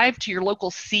local drive, to your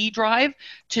local C drive,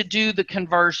 to do the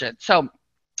conversion. So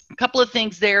a couple of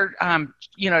things there,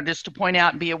 just to point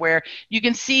out and be aware. You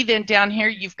can see then down here,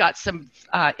 you've got some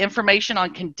information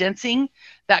on condensing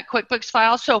that QuickBooks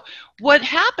file. So what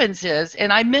happens is,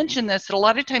 and I mentioned this, that a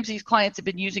lot of times these clients have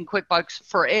been using QuickBooks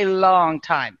for a long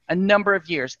time, a number of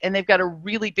years, and they've got a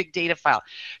really big data file.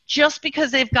 Just because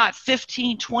they've got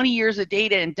 15, 20 years of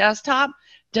data in desktop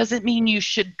doesn't mean you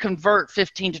should convert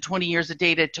 15 to 20 years of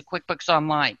data to QuickBooks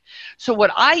Online. So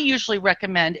what I usually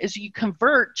recommend is you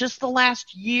convert just the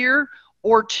last year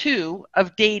or two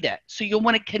of data. So you'll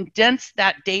want to condense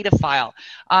that data file.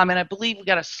 And I believe we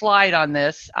got a slide on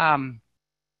this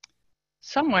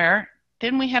somewhere.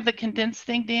 Didn't we have the condensed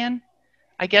thing, Dan?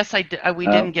 I guess we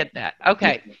didn't get that.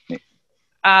 Okay.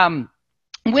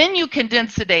 when you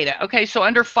condense the data, okay, so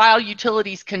under File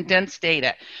Utilities, Condense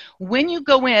Data, when you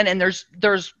go in, and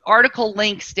there's article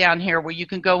links down here where you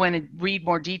can go in and read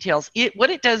more details,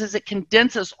 what it does is it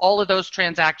condenses all of those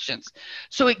transactions.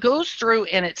 So it goes through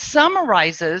and it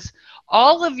summarizes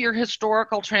all of your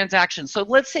historical transactions. So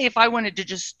let's say if I wanted to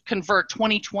just convert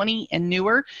 2020 and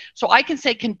newer, so I can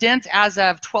say condense as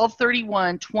of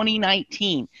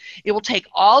 12/31/2019. It will take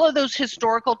all of those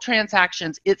historical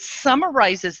transactions, it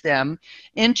summarizes them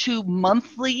into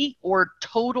monthly or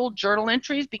total journal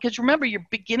entries, because remember, your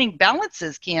beginning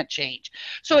balances can't change.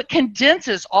 So it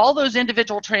condenses all those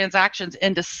individual transactions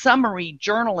into summary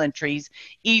journal entries,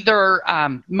 either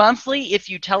monthly if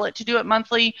you tell it to do it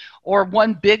monthly, or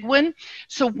one big one.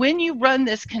 So when you run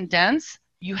this condense,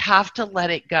 you have to let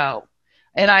it go.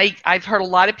 And I've heard a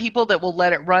lot of people that will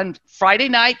let it run Friday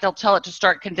night. They'll tell it to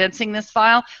start condensing this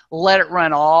file, let it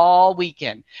run all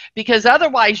weekend. Because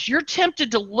otherwise, you're tempted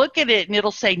to look at it and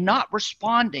it'll say not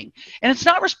responding. And it's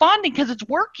not responding because it's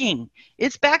working.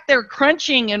 It's back there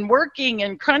crunching and working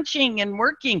and crunching and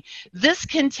working. This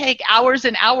can take hours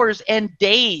and hours and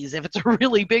days if it's a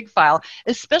really big file,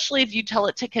 especially if you tell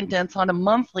it to condense on a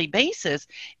monthly basis.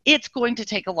 It's going to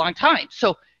take a long time.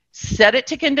 So set it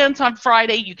to condense on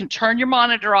Friday. You can turn your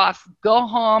monitor off, go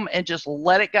home, and just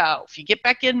let it go. If you get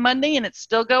back in Monday and it's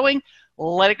still going,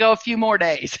 let it go a few more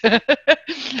days. And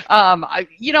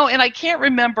I can't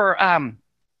remember,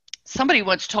 somebody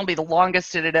once told me the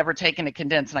longest it had ever taken to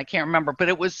condense, and I can't remember, but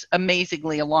it was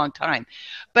amazingly a long time.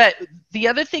 But the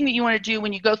other thing that you want to do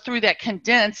when you go through that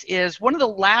condense is one of the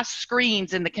last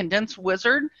screens in the condense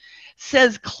wizard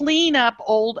says clean up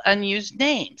old unused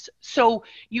names. So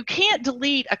you can't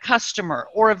delete a customer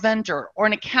or a vendor or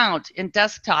an account in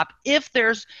desktop if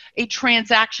there's a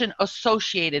transaction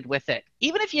associated with it.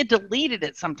 Even if you deleted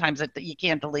it, sometimes you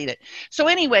can't delete it. So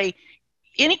anyway,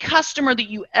 any customer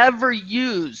that you ever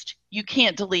used, you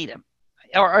can't delete them,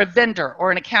 or a vendor or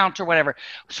an account or whatever.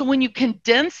 So when you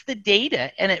condense the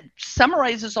data and it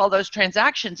summarizes all those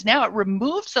transactions, now it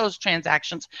removes those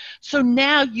transactions. So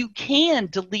now you can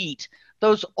delete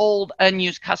those old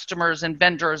unused customers and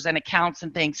vendors and accounts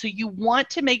and things. So you want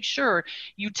to make sure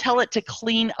you tell it to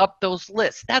clean up those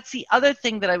lists. That's the other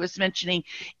thing that I was mentioning.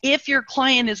 If your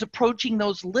client is approaching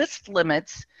those list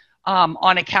limits,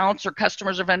 on accounts or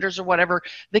customers or vendors or whatever,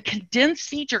 the condense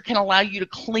feature can allow you to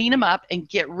clean them up and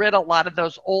get rid of a lot of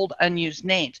those old unused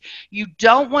names. You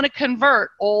don't want to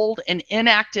convert old and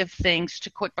inactive things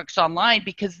to QuickBooks Online,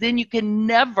 because then you can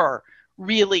never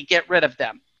really get rid of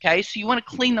them. Okay, so you want to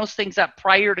clean those things up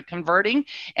prior to converting,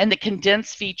 and the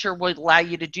condense feature will allow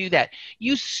you to do that.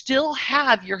 You still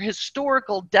have your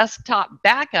historical desktop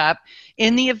backup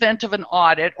in the event of an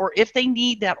audit or if they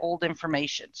need that old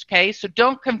information. Okay, so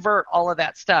don't convert all of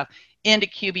that stuff into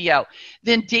QBO.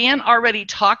 Then Dan already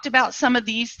talked about some of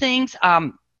these things.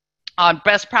 On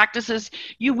best practices,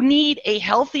 you need a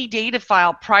healthy data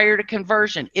file prior to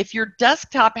conversion. If your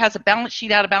desktop has a balance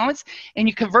sheet out of balance and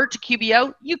you convert to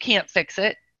QBO, you can't fix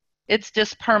it. It's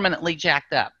just permanently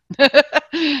jacked up.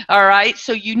 All right,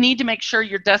 so you need to make sure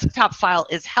your desktop file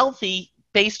is healthy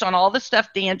based on all the stuff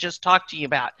Dan just talked to you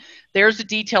about. There's the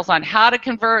details on how to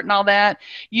convert and all that.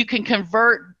 You can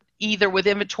convert either with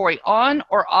inventory on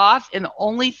or off, and the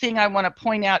only thing I want to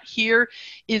point out here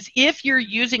is if you're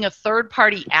using a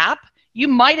third-party app, you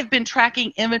might have been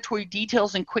tracking inventory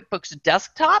details in QuickBooks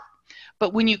Desktop,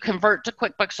 but when you convert to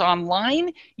QuickBooks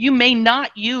Online, you may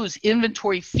not use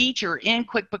inventory feature in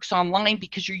QuickBooks Online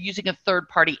because you're using a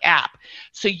third-party app.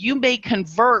 So you may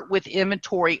convert with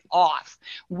inventory off.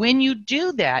 When you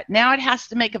do that, now it has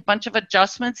to make a bunch of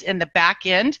adjustments in the back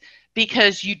end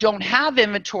because you don't have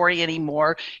inventory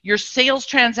anymore. Your sales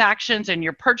transactions and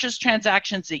your purchase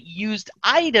transactions that used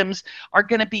items are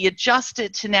going to be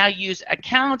adjusted to now use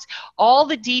accounts. All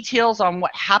the details on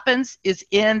what happens is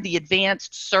in the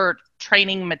advanced cert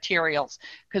training materials,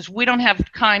 because we don't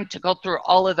have time to go through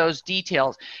all of those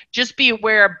details. Just be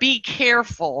aware, be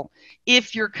careful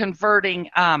if you're converting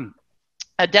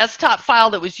a desktop file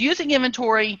that was using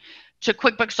inventory to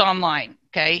QuickBooks Online.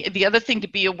 Okay. The other thing to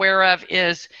be aware of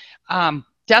is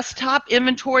desktop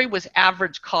inventory was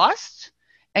average cost,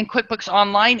 and QuickBooks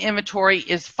Online inventory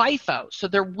is FIFO. So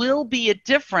there will be a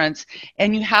difference,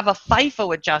 and you have a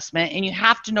FIFO adjustment, and you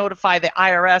have to notify the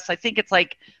IRS. I think it's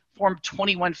like Form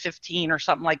 2115 or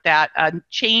something like that, a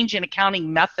change in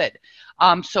accounting method.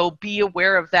 So be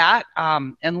aware of that.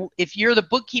 And if you're the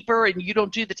bookkeeper and you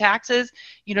don't do the taxes,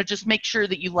 just make sure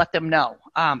that you let them know.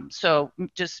 So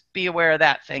just be aware of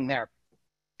that thing there.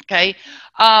 Okay.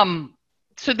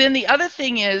 So then the other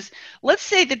thing is, let's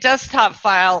say the desktop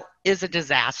file is a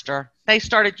disaster. They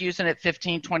started using it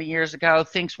 15, 20 years ago.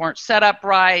 Things weren't set up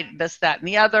right, this, that, and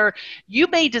the other. You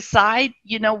may decide,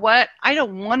 you know what, I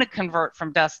don't want to convert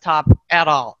from desktop at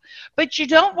all. But you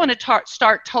don't want to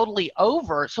start totally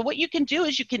over. So what you can do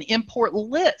is you can import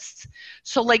lists.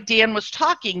 So like Dan was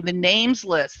talking, the names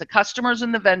list, the customers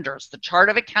and the vendors, the chart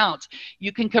of accounts,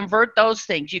 you can convert those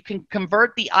things. You can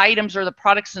convert the items or the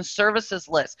products and services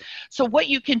list. So what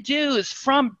you can do is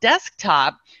from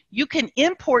desktop, you can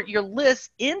import your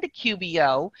list into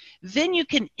QBO, then you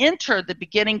can enter the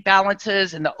beginning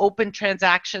balances and the open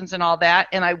transactions and all that.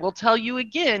 And I will tell you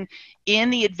again, in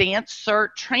the Advanced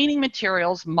CERT training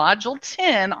materials, Module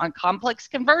 10 on complex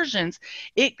conversions,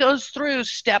 it goes through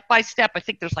step by step. I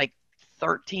think there's like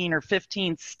 13 or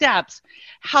 15 steps,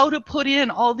 how to put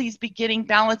in all these beginning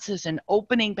balances and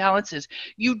opening balances.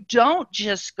 You don't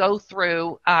just go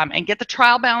through and get the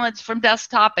trial balance from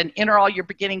desktop and enter all your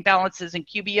beginning balances in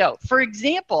QBO. For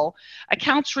example,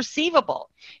 accounts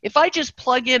receivable. If I just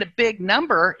plug in a big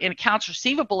number in accounts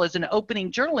receivable as an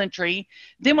opening journal entry,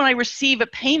 then when I receive a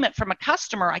payment from a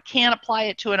customer, I can't apply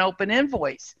it to an open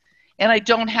invoice. And I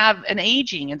don't have an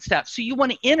aging and stuff. So you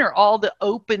want to enter all the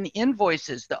open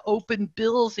invoices, the open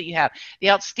bills that you have,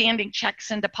 the outstanding checks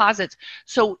and deposits.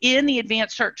 So in the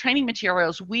Advanced CERT training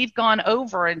materials, we've gone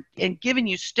over and given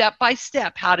you step by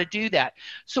step how to do that.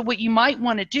 So what you might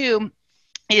want to do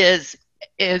is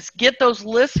get those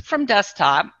lists from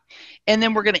desktop, and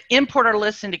then we're going to import our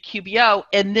lists into QBO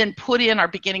and then put in our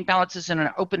beginning balances and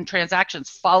our open transactions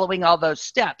following all those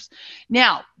steps.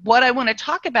 Now, what I want to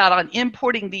talk about on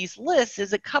importing these lists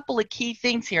is a couple of key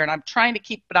things here, and I'm trying to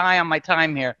keep an eye on my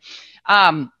time here.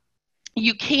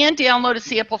 You can download a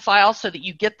sample file so that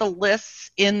you get the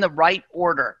lists in the right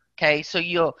order, okay? So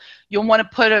you'll want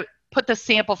to put the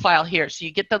sample file here. So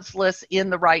you get those lists in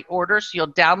the right order. So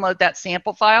you'll download that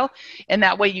sample file, and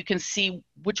that way you can see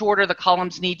which order the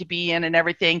columns need to be in and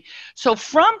everything. So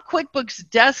from QuickBooks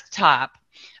Desktop,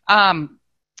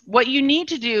 what you need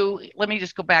to do, let me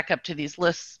just go back up to these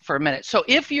lists for a minute. So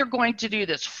if you're going to do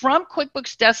this from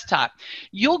QuickBooks Desktop,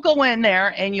 you'll go in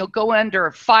there and you'll go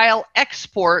under File,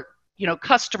 Export,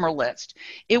 customer list.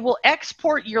 It will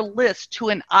export your list to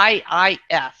an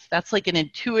IIF. That's like an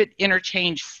Intuit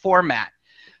Interchange format.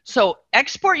 So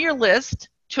export your list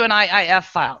to an IIF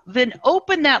file. Then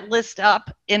open that list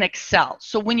up in Excel.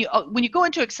 So when you go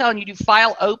into Excel and you do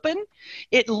File Open,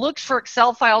 it looks for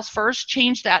Excel files first.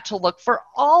 Change that to look for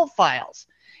all files.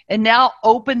 And now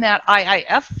open that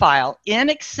IIF file in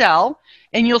Excel,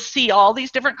 and you'll see all these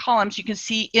different columns. You can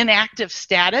see inactive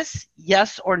status,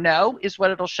 yes or no is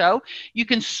what it'll show. You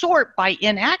can sort by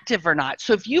inactive or not.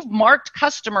 So if you've marked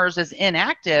customers as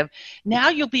inactive, now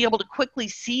you'll be able to quickly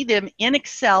see them in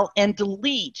Excel and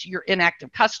delete your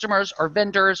inactive customers or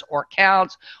vendors or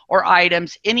accounts or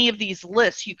items. Any of these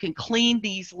lists, you can clean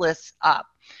these lists up.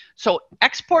 So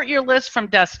export your list from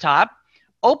desktop,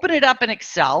 open it up in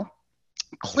Excel,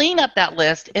 clean up that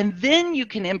list, and then you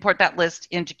can import that list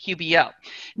into QBO.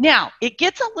 Now, it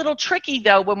gets a little tricky,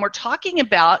 though, when we're talking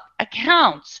about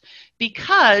accounts,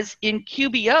 because in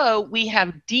QBO, we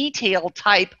have detail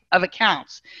type of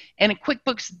accounts. And in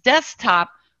QuickBooks Desktop,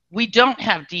 we don't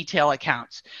have detail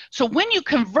accounts. So when you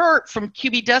convert from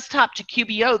QB Desktop to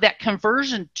QBO, that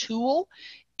conversion tool,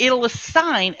 it'll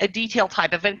assign a detail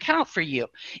type of an account for you.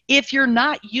 If you're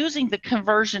not using the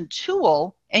conversion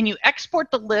tool and you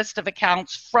export the list of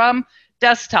accounts from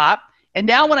desktop, and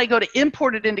now when I go to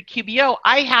import it into QBO,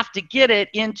 I have to get it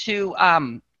into,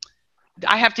 I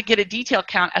have to get a detail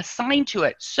count assigned to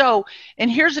it. So, and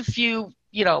here's a few,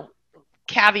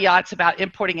 caveats about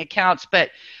importing accounts, but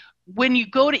when you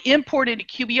go to import into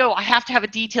QBO, I have to have a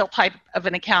detail type of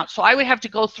an account. So I would have to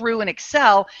go through in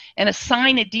Excel and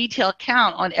assign a detail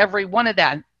count on every one of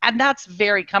them. And that's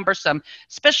very cumbersome,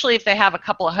 especially if they have a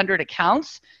couple of hundred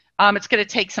accounts. It's going to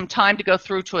take some time to go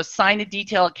through to assign a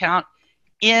detail account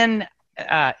in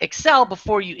Excel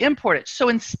before you import it. So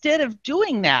instead of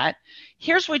doing that,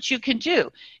 here's what you can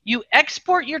do. You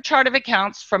export your chart of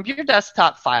accounts from your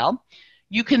desktop file.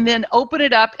 You can then open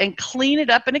it up and clean it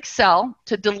up in Excel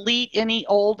to delete any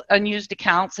old unused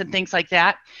accounts and things like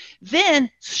that. Then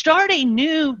start a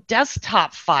new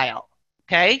desktop file,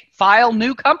 okay? File,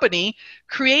 new company,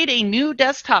 create a new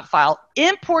desktop file,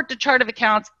 import the chart of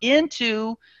accounts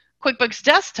into QuickBooks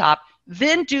Desktop,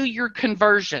 then do your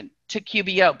conversion to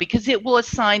QBO because it will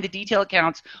assign the detail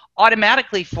accounts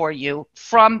automatically for you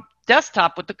from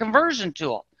desktop with the conversion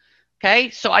tool.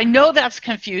 Okay, so I know that's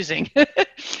confusing,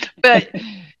 but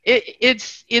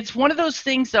it's one of those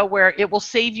things, though, where it will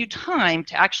save you time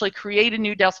to actually create a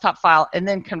new desktop file and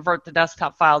then convert the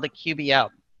desktop file to QBO.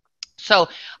 So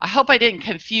I hope I didn't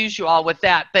confuse you all with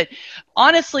that. But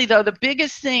honestly, though, the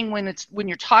biggest thing when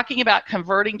you're talking about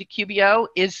converting to QBO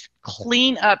is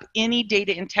clean up any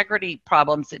data integrity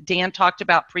problems that Dan talked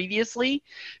about previously.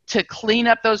 To clean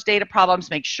up those data problems,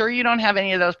 make sure you don't have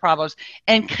any of those problems,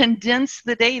 and condense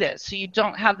the data so you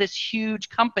don't have this huge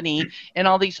company and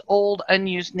all these old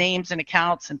unused names and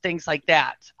accounts and things like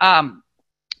that.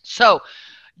 So,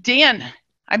 Dan,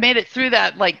 I made it through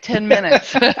that like 10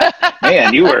 minutes.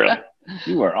 Man, you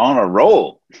were on a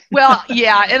roll. Well,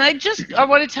 yeah, and I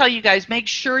want to tell you guys, make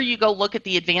sure you go look at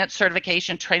the advanced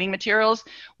certification training materials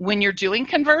when you're doing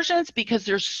conversions, because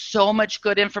there's so much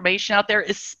good information out there,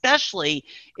 especially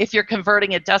if you're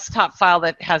converting a desktop file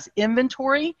that has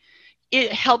inventory.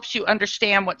 It helps you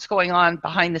understand what's going on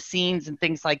behind the scenes and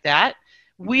things like that.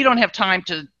 We don't have time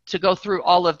to go through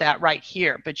all of that right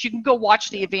here, but you can go watch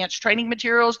the advanced training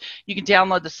materials. You can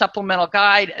download the supplemental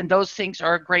guide, and those things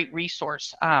are a great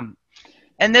resource.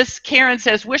 And this, Karen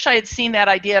says, wish I had seen that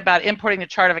idea about importing the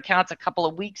chart of accounts a couple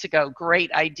of weeks ago.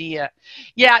 Great idea.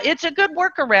 Yeah, it's a good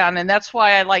workaround, and that's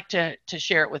why I like to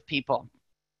share it with people.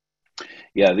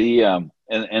 Yeah,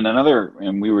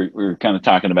 and we were kind of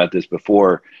talking about this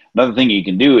before. Another thing you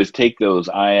can do is take those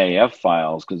IIF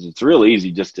files, because it's real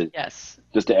easy just to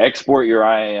export your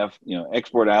IIF,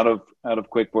 export out of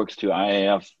QuickBooks to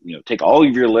IIF. Take all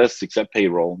of your lists except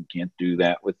payroll. You can't do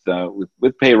that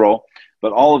with payroll,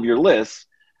 but all of your lists.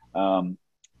 Send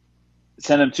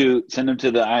them to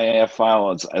the IIF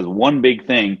file as one big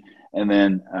thing, and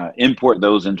then import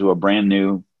those into a brand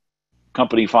new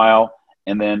company file.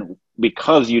 And then,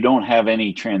 because you don't have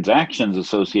any transactions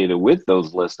associated with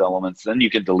those list elements, then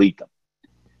you can delete them.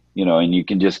 And you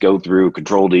can just go through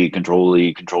Control D, Control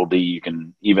D, Control D. You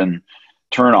can even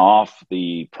turn off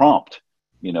the prompt.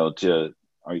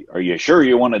 Are you sure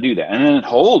you want to do that? And then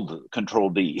hold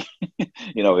Control D,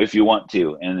 if you want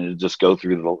to, and it'll just go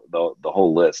through the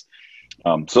whole list.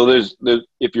 So there's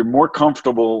if you're more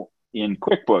comfortable in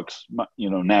QuickBooks,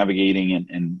 navigating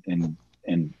and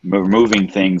removing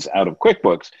things out of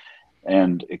QuickBooks,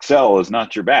 and Excel is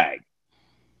not your bag,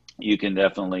 you can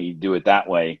definitely do it that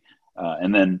way.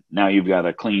 And then now you've got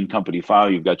a clean company file.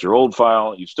 You've got your old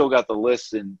file. You've still got the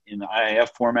lists in the IIF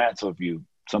format. So if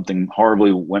something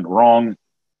horribly went wrong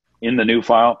in the new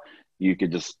file, you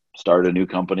could just start a new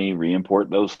company, re-import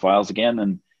those files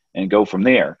again, and go from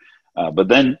there. But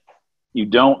then you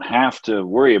don't have to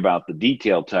worry about the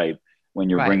detail type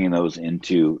when you're bringing those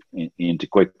into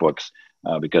QuickBooks,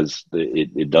 because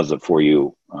it does it for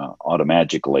you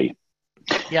automatically.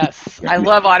 Yes, I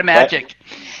love Automagic.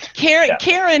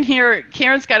 Karen here,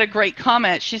 Karen's got a great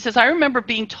comment. She says, I remember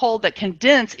being told that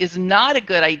condense is not a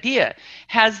good idea.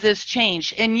 Has this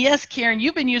changed? And yes, Karen,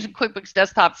 you've been using QuickBooks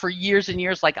Desktop for years and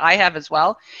years, like I have as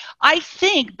well. I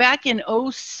think back in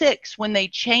 2006, when they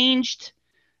changed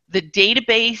the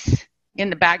database in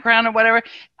the background or whatever,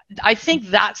 I think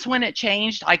that's when it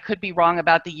changed. I could be wrong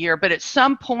about the year, but at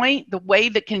some point, the way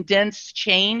the condense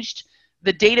changed,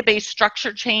 the database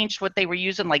structure changed, what they were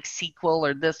using, like SQL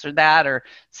or this or that, or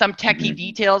some techie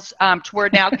details, to where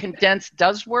now condense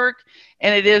does work.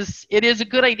 And it is a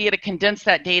good idea to condense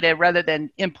that data rather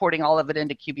than importing all of it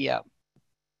into QBO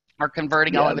or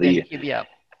converting all of it into QBO.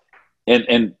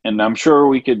 And I'm sure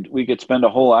we could spend a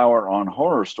whole hour on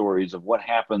horror stories of what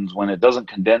happens when it doesn't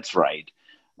condense right.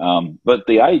 But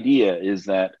the idea is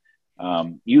that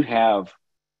you have,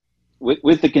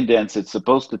 with the condense, it's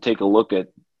supposed to take a look at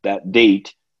that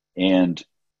date and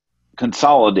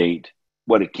consolidate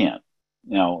what it can.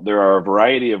 Now, there are a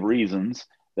variety of reasons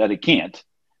that it can't,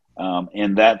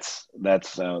 and that's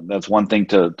one thing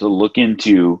to look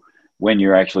into when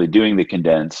you're actually doing the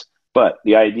condense. But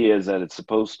the idea is that it's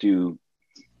supposed to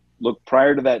look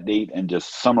prior to that date and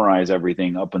just summarize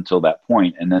everything up until that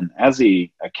point. And then, as the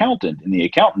accountant, in the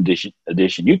accountant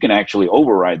edition, you can actually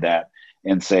override that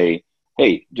and say,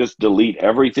 hey, just delete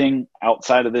everything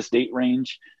outside of this date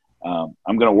range. I'm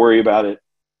going to worry about it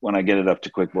when I get it up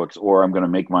to QuickBooks, or I'm going to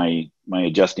make my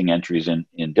adjusting entries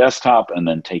in Desktop and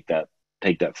then take that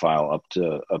file up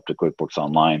to QuickBooks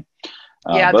Online.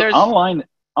 But there's online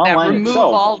remove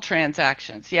itself, all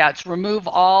transactions. Yeah, it's remove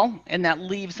all, and that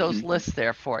leaves those lists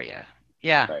there for you.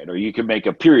 Yeah. Right. Or you can make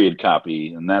a period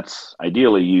copy, and that's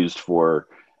ideally used for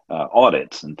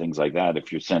audits and things like that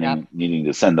if you're needing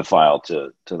to send the file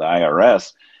to the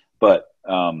IRS. But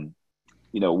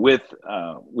with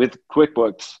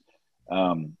QuickBooks,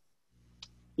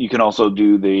 you can also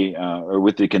do or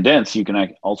with the condense, you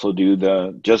can also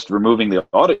do just removing the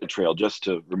audit trail, just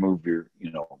to remove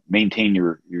maintain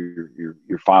your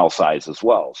file size as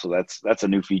well. So that's a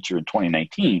new feature in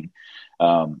 2019.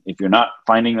 If you're not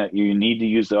finding that you need to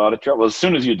use the audit trail, well, as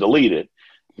soon as you delete it,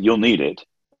 you'll need it.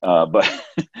 But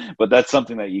but that's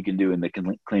something that you can do in the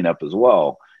cleanup as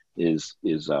well.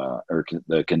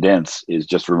 The condense is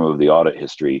just remove the audit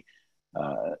history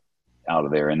out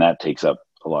of there, and that takes up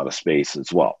a lot of space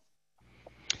as well.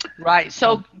 Right.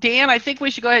 So, Dan, I think we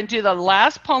should go ahead and do the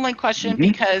last polling question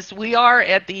because we are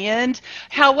at the end.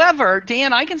 However,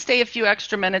 Dan, I can stay a few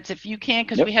extra minutes if you can,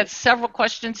 because we had several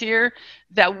questions here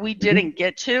that we didn't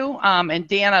get to. And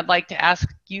Dan, I'd like to ask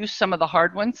you some of the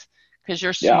hard ones because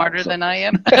you're smarter than I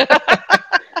am.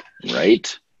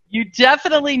 Right. You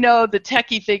definitely know the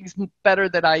techie things better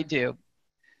than I do.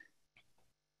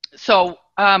 So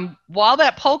while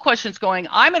that poll question's going,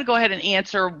 I'm going to go ahead and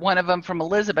answer one of them from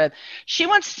Elizabeth. She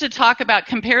wants to talk about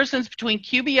comparisons between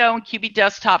QBO and QB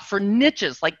Desktop for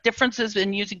niches, like differences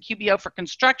in using QBO for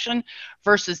construction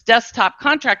versus desktop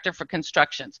contractor for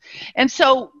constructions. And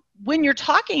so when you're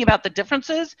talking about the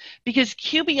differences, because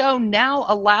QBO now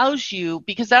allows you,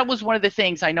 because that was one of the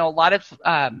things I know a lot of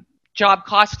job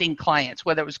costing clients,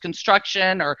 whether it was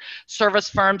construction or service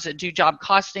firms that do job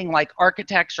costing like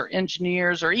architects or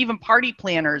engineers or even party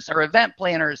planners or event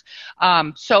planners.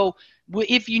 So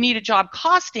if you need a job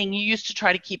costing, you used to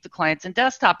try to keep the clients in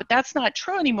desktop, but that's not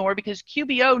true anymore because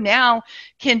QBO now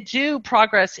can do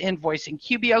progress invoicing.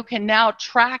 QBO can now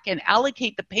track and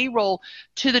allocate the payroll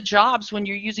to the jobs when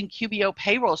you're using QBO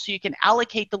payroll, so you can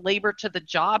allocate the labor to the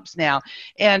jobs now.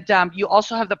 And you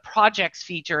also have the projects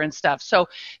feature and stuff. So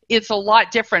it's a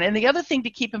lot different. And the other thing to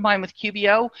keep in mind with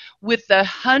QBO, with the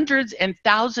hundreds and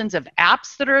thousands of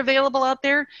apps that are available out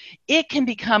there, it can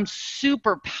become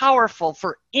super powerful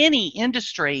for any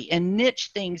industry and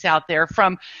niche things out there,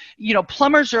 from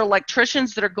plumbers or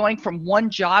electricians that are going from one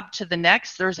job to the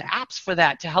next. There's apps for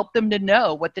that to help them to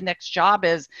know what the next job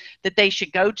is that they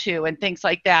should go to and things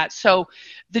like that. So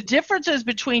the differences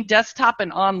between desktop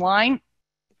and online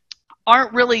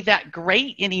aren't really that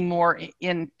great anymore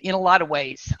in a lot of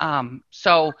ways.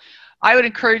 So I would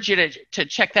encourage you to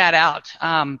check that out.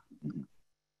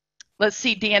 Let's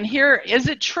see, Dan, here, is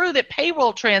it true that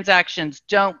payroll transactions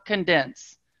don't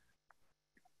condense?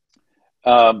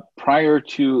 Prior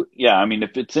to,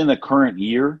 if it's in the current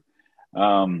year,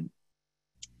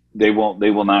 they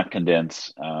will not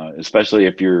condense, especially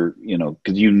if you're,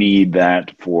 because you need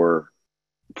that for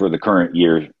the current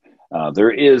year.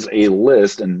 There is a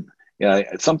list, and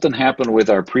something happened with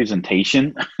our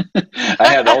presentation. I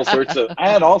had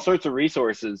all sorts of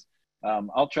resources.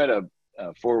 I'll try to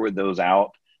forward those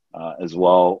out as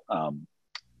well.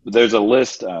 There's a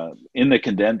list in the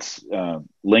condense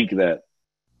link that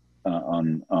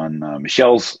on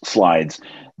Michelle's slides.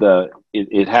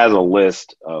 It has a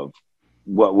list of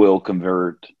what will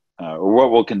convert or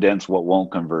what will condense, what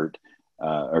won't convert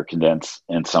or condense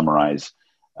and summarize.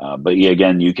 But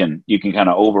again, you can kind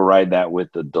of override that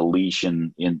with the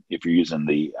deletion if you're using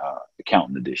the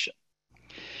accountant edition.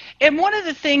 And one of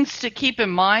the things to keep in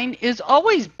mind is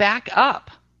always back up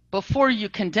before you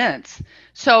condense.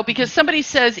 So because somebody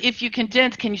says, if you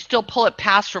condense, can you still pull it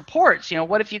past reports?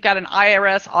 What if you got an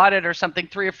IRS audit or something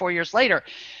 3 or 4 years later?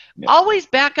 Yeah. Always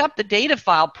back up the data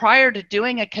file prior to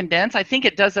doing a condense. I think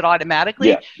it does it automatically.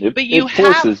 Yeah, but it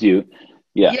forces you.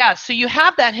 Yeah, so you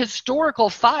have that historical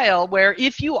file where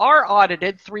if you are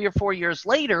audited 3 or 4 years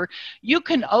later, you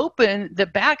can open the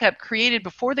backup created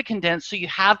before the condense, so you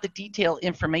have the detailed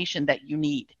information that you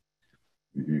need.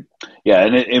 Mm-hmm. Yeah,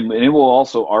 and it will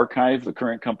also archive the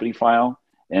current company file,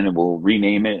 and it will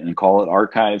rename it and call it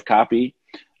archive copy.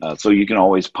 So you can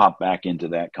always pop back into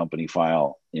that company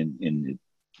file in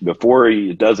before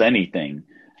it does anything.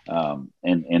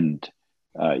 And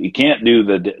you can't do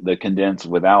the condense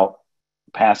without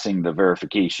passing the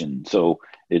verification. So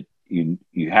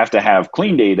you have to have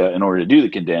clean data in order to do the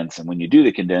condense. And when you do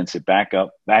the condense, it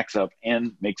backs up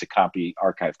and makes a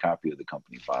archive copy of the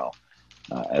company file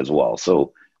as well.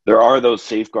 So there are those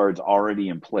safeguards already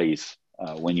in place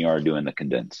when you are doing the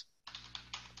condense.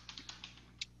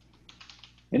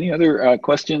 Any other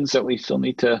questions that we still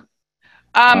need to?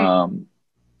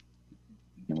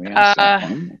 We asked that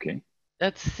one. Okay.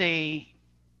 Let's see.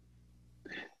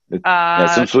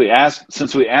 Since we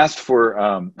asked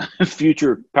for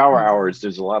future power hours,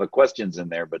 there's a lot of questions in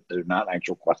there, but they're not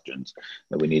actual questions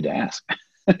that we need to ask.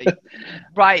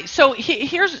 Right. So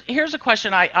here's a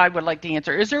question I would like to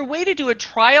answer. Is there a way to do a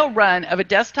trial run of a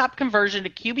desktop conversion to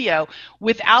QBO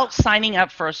without signing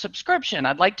up for a subscription?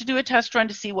 I'd like to do a test run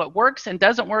to see what works and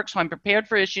doesn't work, so I'm prepared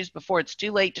for issues before it's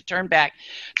too late to turn back.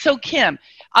 So Kim,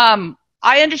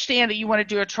 I understand that you want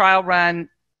to do a trial run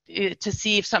to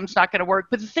see if something's not going to work.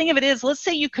 But the thing of it is, let's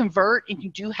say you convert and you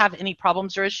do have any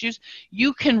problems or issues,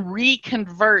 you can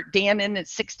reconvert. Dan, in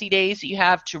it's 60 days that you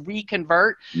have to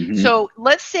reconvert. Mm-hmm. So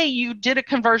let's say you did a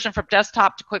conversion from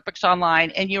desktop to QuickBooks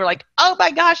Online, and you were like, oh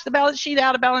my gosh, the balance sheet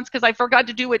out of balance because I forgot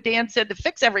to do what Dan said to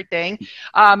fix everything.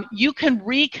 You can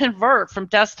reconvert from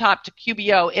desktop to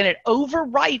QBO, and it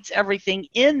overwrites everything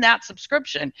in that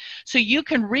subscription. So you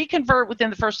can reconvert within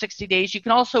the first 60 days. You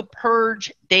can also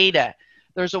purge data.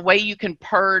 There's a way you can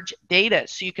purge data,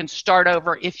 so you can start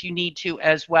over if you need to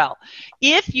as well.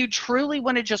 If you truly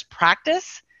want to just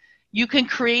practice, you can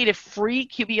create a free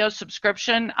QBO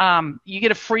subscription. You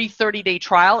get a free 30-day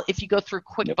trial if you go through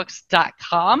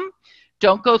QuickBooks.com.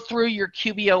 Don't go through your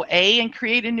QBOA and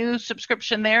create a new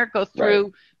subscription there. Go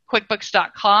through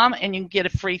QuickBooks.com, and you can get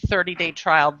a free 30-day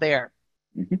trial there.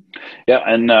 Mm-hmm. Yeah,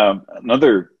 and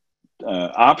another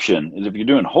option is if you're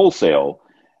doing wholesale,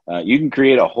 you can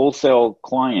create a wholesale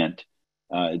client.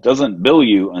 It doesn't bill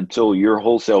you until your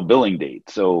wholesale billing date.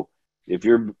 So if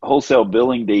your wholesale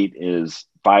billing date is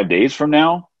 5 days from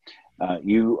now,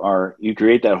 you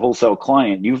create that wholesale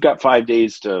client. You've got 5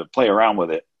 days to play around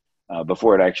with it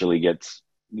before it actually gets,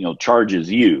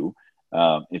 charges you.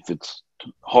 If it's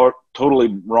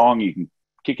totally wrong, you can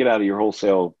kick it out of your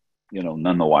wholesale,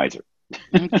 none the wiser.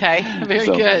 Okay, very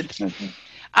good.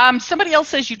 Somebody else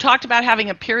says you talked about having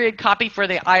a period copy for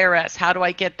the IRS. How do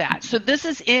I get that? So this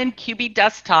is in QB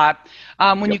Desktop.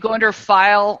 When you go under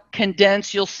File,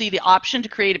 Condense, you'll see the option to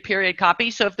create a period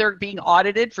copy. So if they're being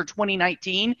audited for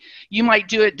 2019, you might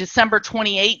do it December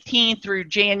 2018 through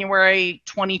January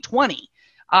 2020.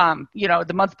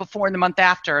 The month before and the month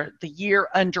after, the year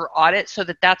under audit, so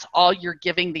that's all you're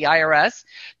giving the IRS.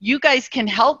 You guys can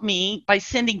help me by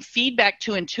sending feedback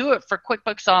to Intuit for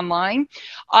QuickBooks Online.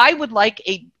 I would like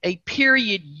a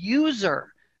period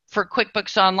user for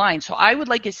QuickBooks Online. So I would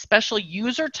like a special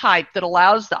user type that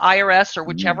allows the IRS or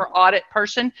whichever audit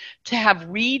person to have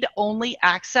read-only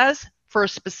access for a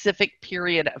specific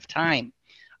period of time.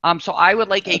 So I would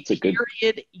like a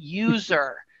period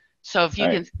user. So if you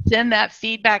can send that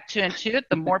feedback to Intuit,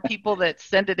 the more people that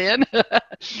send it in,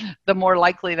 the more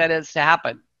likely that is to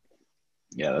happen.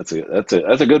 Yeah, that's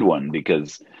a good one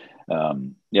because,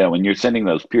 when you're sending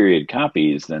those period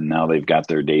copies, then now they've got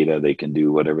their data. They can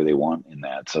do whatever they want in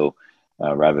that. So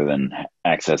rather than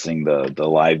accessing the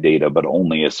live data, but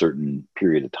only a certain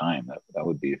period of time, that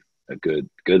would be a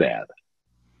good ad.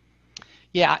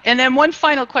 Yeah, and then one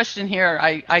final question here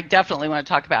I definitely want to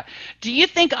talk about. Do you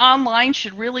think online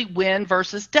should really win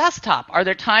versus desktop? Are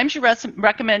there times you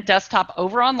recommend desktop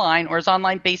over online, or is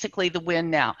online basically the win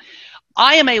now?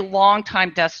 I am a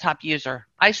long-time desktop user.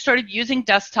 I started using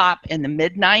desktop in the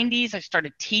mid-90s. I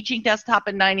started teaching desktop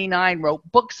in 99, wrote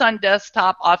books on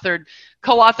desktop,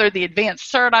 co-authored the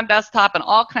advanced cert on desktop, and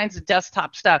all kinds of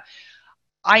desktop stuff.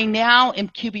 I now am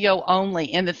QBO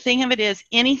only, and the thing of it is,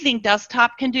 anything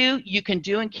desktop can do, you can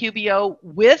do in QBO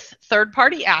with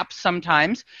third-party apps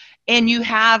sometimes, and you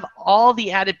have all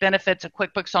the added benefits of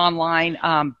QuickBooks Online,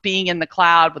 being in the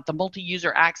cloud with the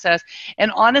multi-user access.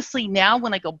 And honestly, now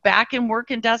when I go back and work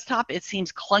in desktop, it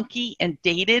seems clunky and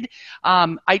dated.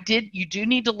 You do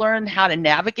need to learn how to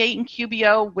navigate in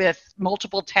QBO with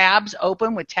multiple tabs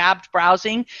open with tabbed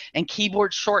browsing and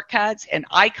keyboard shortcuts and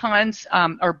icons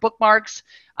or bookmarks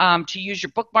to use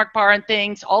your bookmark bar and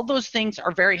things. All those things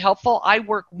are very helpful. I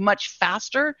work much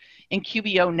faster in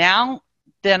QBO now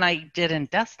than I did in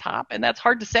desktop. And that's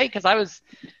hard to say because I was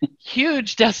a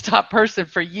huge desktop person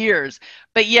for years.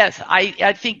 But yes,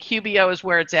 I think QBO is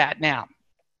where it's at now.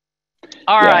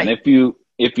 All right. And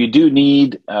if you do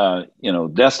need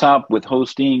desktop with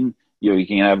hosting, you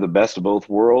can have the best of both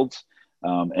worlds.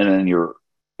 And then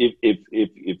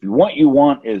if what you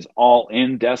want is all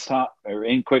in desktop or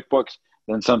in QuickBooks,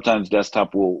 then sometimes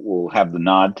desktop will have the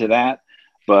nod to that.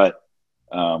 But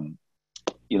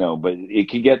but it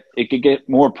could get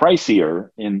more pricier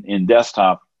in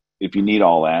desktop if you need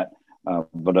all that.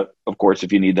 But of course,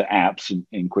 if you need the apps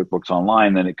in QuickBooks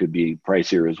Online, then it could be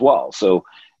pricier as well. So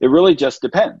it really just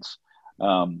depends.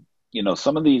 Some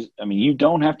of these, you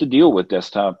don't have to deal with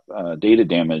desktop data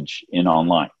damage in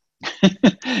online.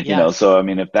 Yes. So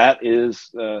if that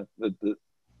is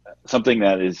something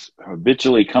that is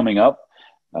habitually coming up,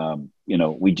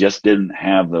 we just didn't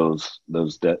have those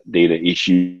data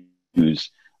issues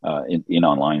in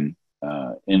online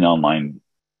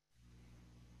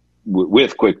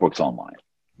with QuickBooks Online.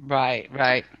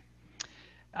 Right.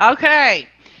 Okay.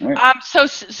 Right.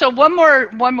 So one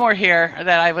more here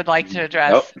that I would like to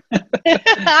address. Oh.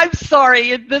 I'm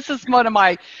sorry. This is one of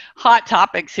my hot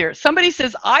topics here. Somebody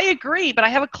says, I agree, but I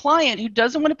have a client who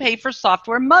doesn't want to pay for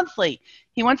software monthly.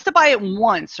 He wants to buy it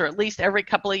once or at least every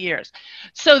couple of years.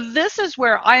 So this is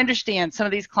where I understand some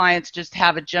of these clients just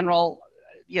have a general,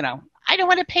 I don't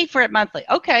want to pay for it monthly.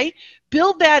 Okay,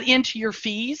 build that into your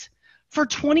fees. For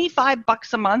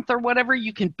 $25 a month or whatever,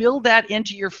 you can build that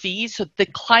into your fees so the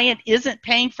client isn't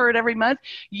paying for it every month.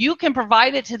 You can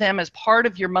provide it to them as part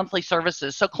of your monthly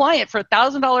services. So client, for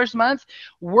 $1,000 a month,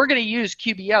 we're going to use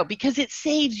QBO because it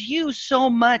saves you so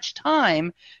much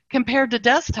time compared to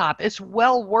desktop. It's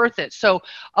well worth it. So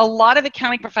a lot of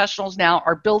accounting professionals now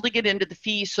are building it into the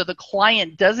fees so the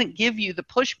client doesn't give you the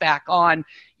pushback on,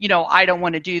 I don't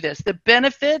want to do this. The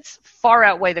benefits far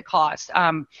outweigh the cost.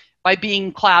 By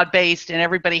being cloud-based and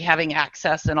everybody having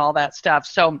access and all that stuff.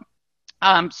 So,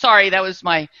 sorry, that was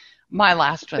my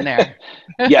last one there.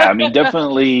 Yeah, I mean,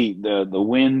 definitely the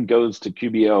win goes to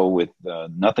QBO with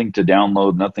nothing to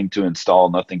download, nothing to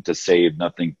install, nothing to save,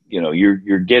 nothing.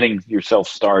 You're getting yourself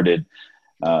started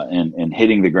and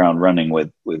hitting the ground running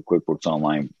with QuickBooks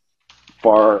Online,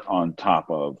 far on top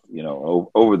of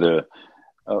over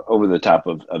the top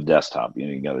of desktop.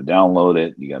 You got to download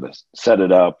it, you got to set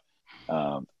it up.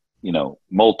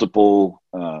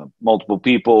 Multiple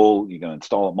people, you're going to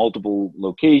install at multiple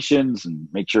locations and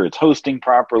make sure it's hosting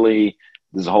properly.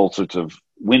 There's a whole sorts of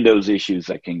Windows issues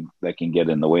that can get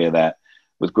in the way of that.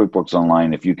 With QuickBooks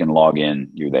Online, if you can log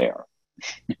in, you're there.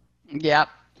 Yep.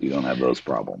 You don't have those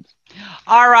problems.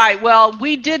 All right. Well,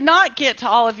 we did not get to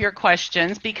all of your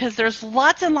questions because there's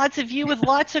lots and lots of you with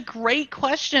lots of great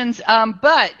questions.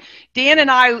 But Dan and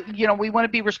I, we want to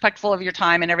be respectful of your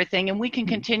time and everything, and we can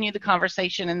continue the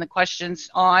conversation and the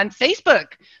questions on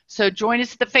Facebook. So join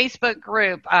us at the Facebook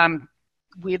group.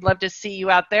 We'd love to see you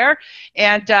out there.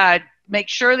 And make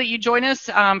sure that you join us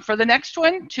for the next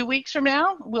one 2 weeks from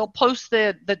now. We'll post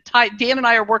the time. Dan and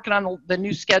I are working on the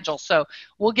new schedule, so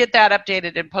we'll get that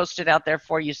updated and posted out there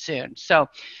for you soon. So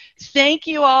thank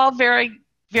you all very,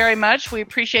 very much. We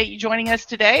appreciate you joining us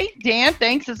today. Dan,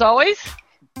 thanks as always.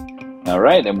 All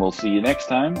right, and we'll see you next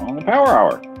time on the Power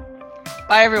Hour.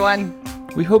 Bye, everyone.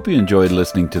 We hope you enjoyed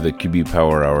listening to the QB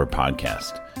Power Hour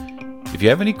podcast. If you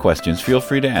have any questions, feel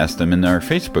free to ask them in our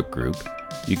Facebook group.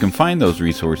 You can find those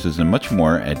resources and much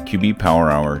more at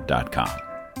qbpowerhour.com.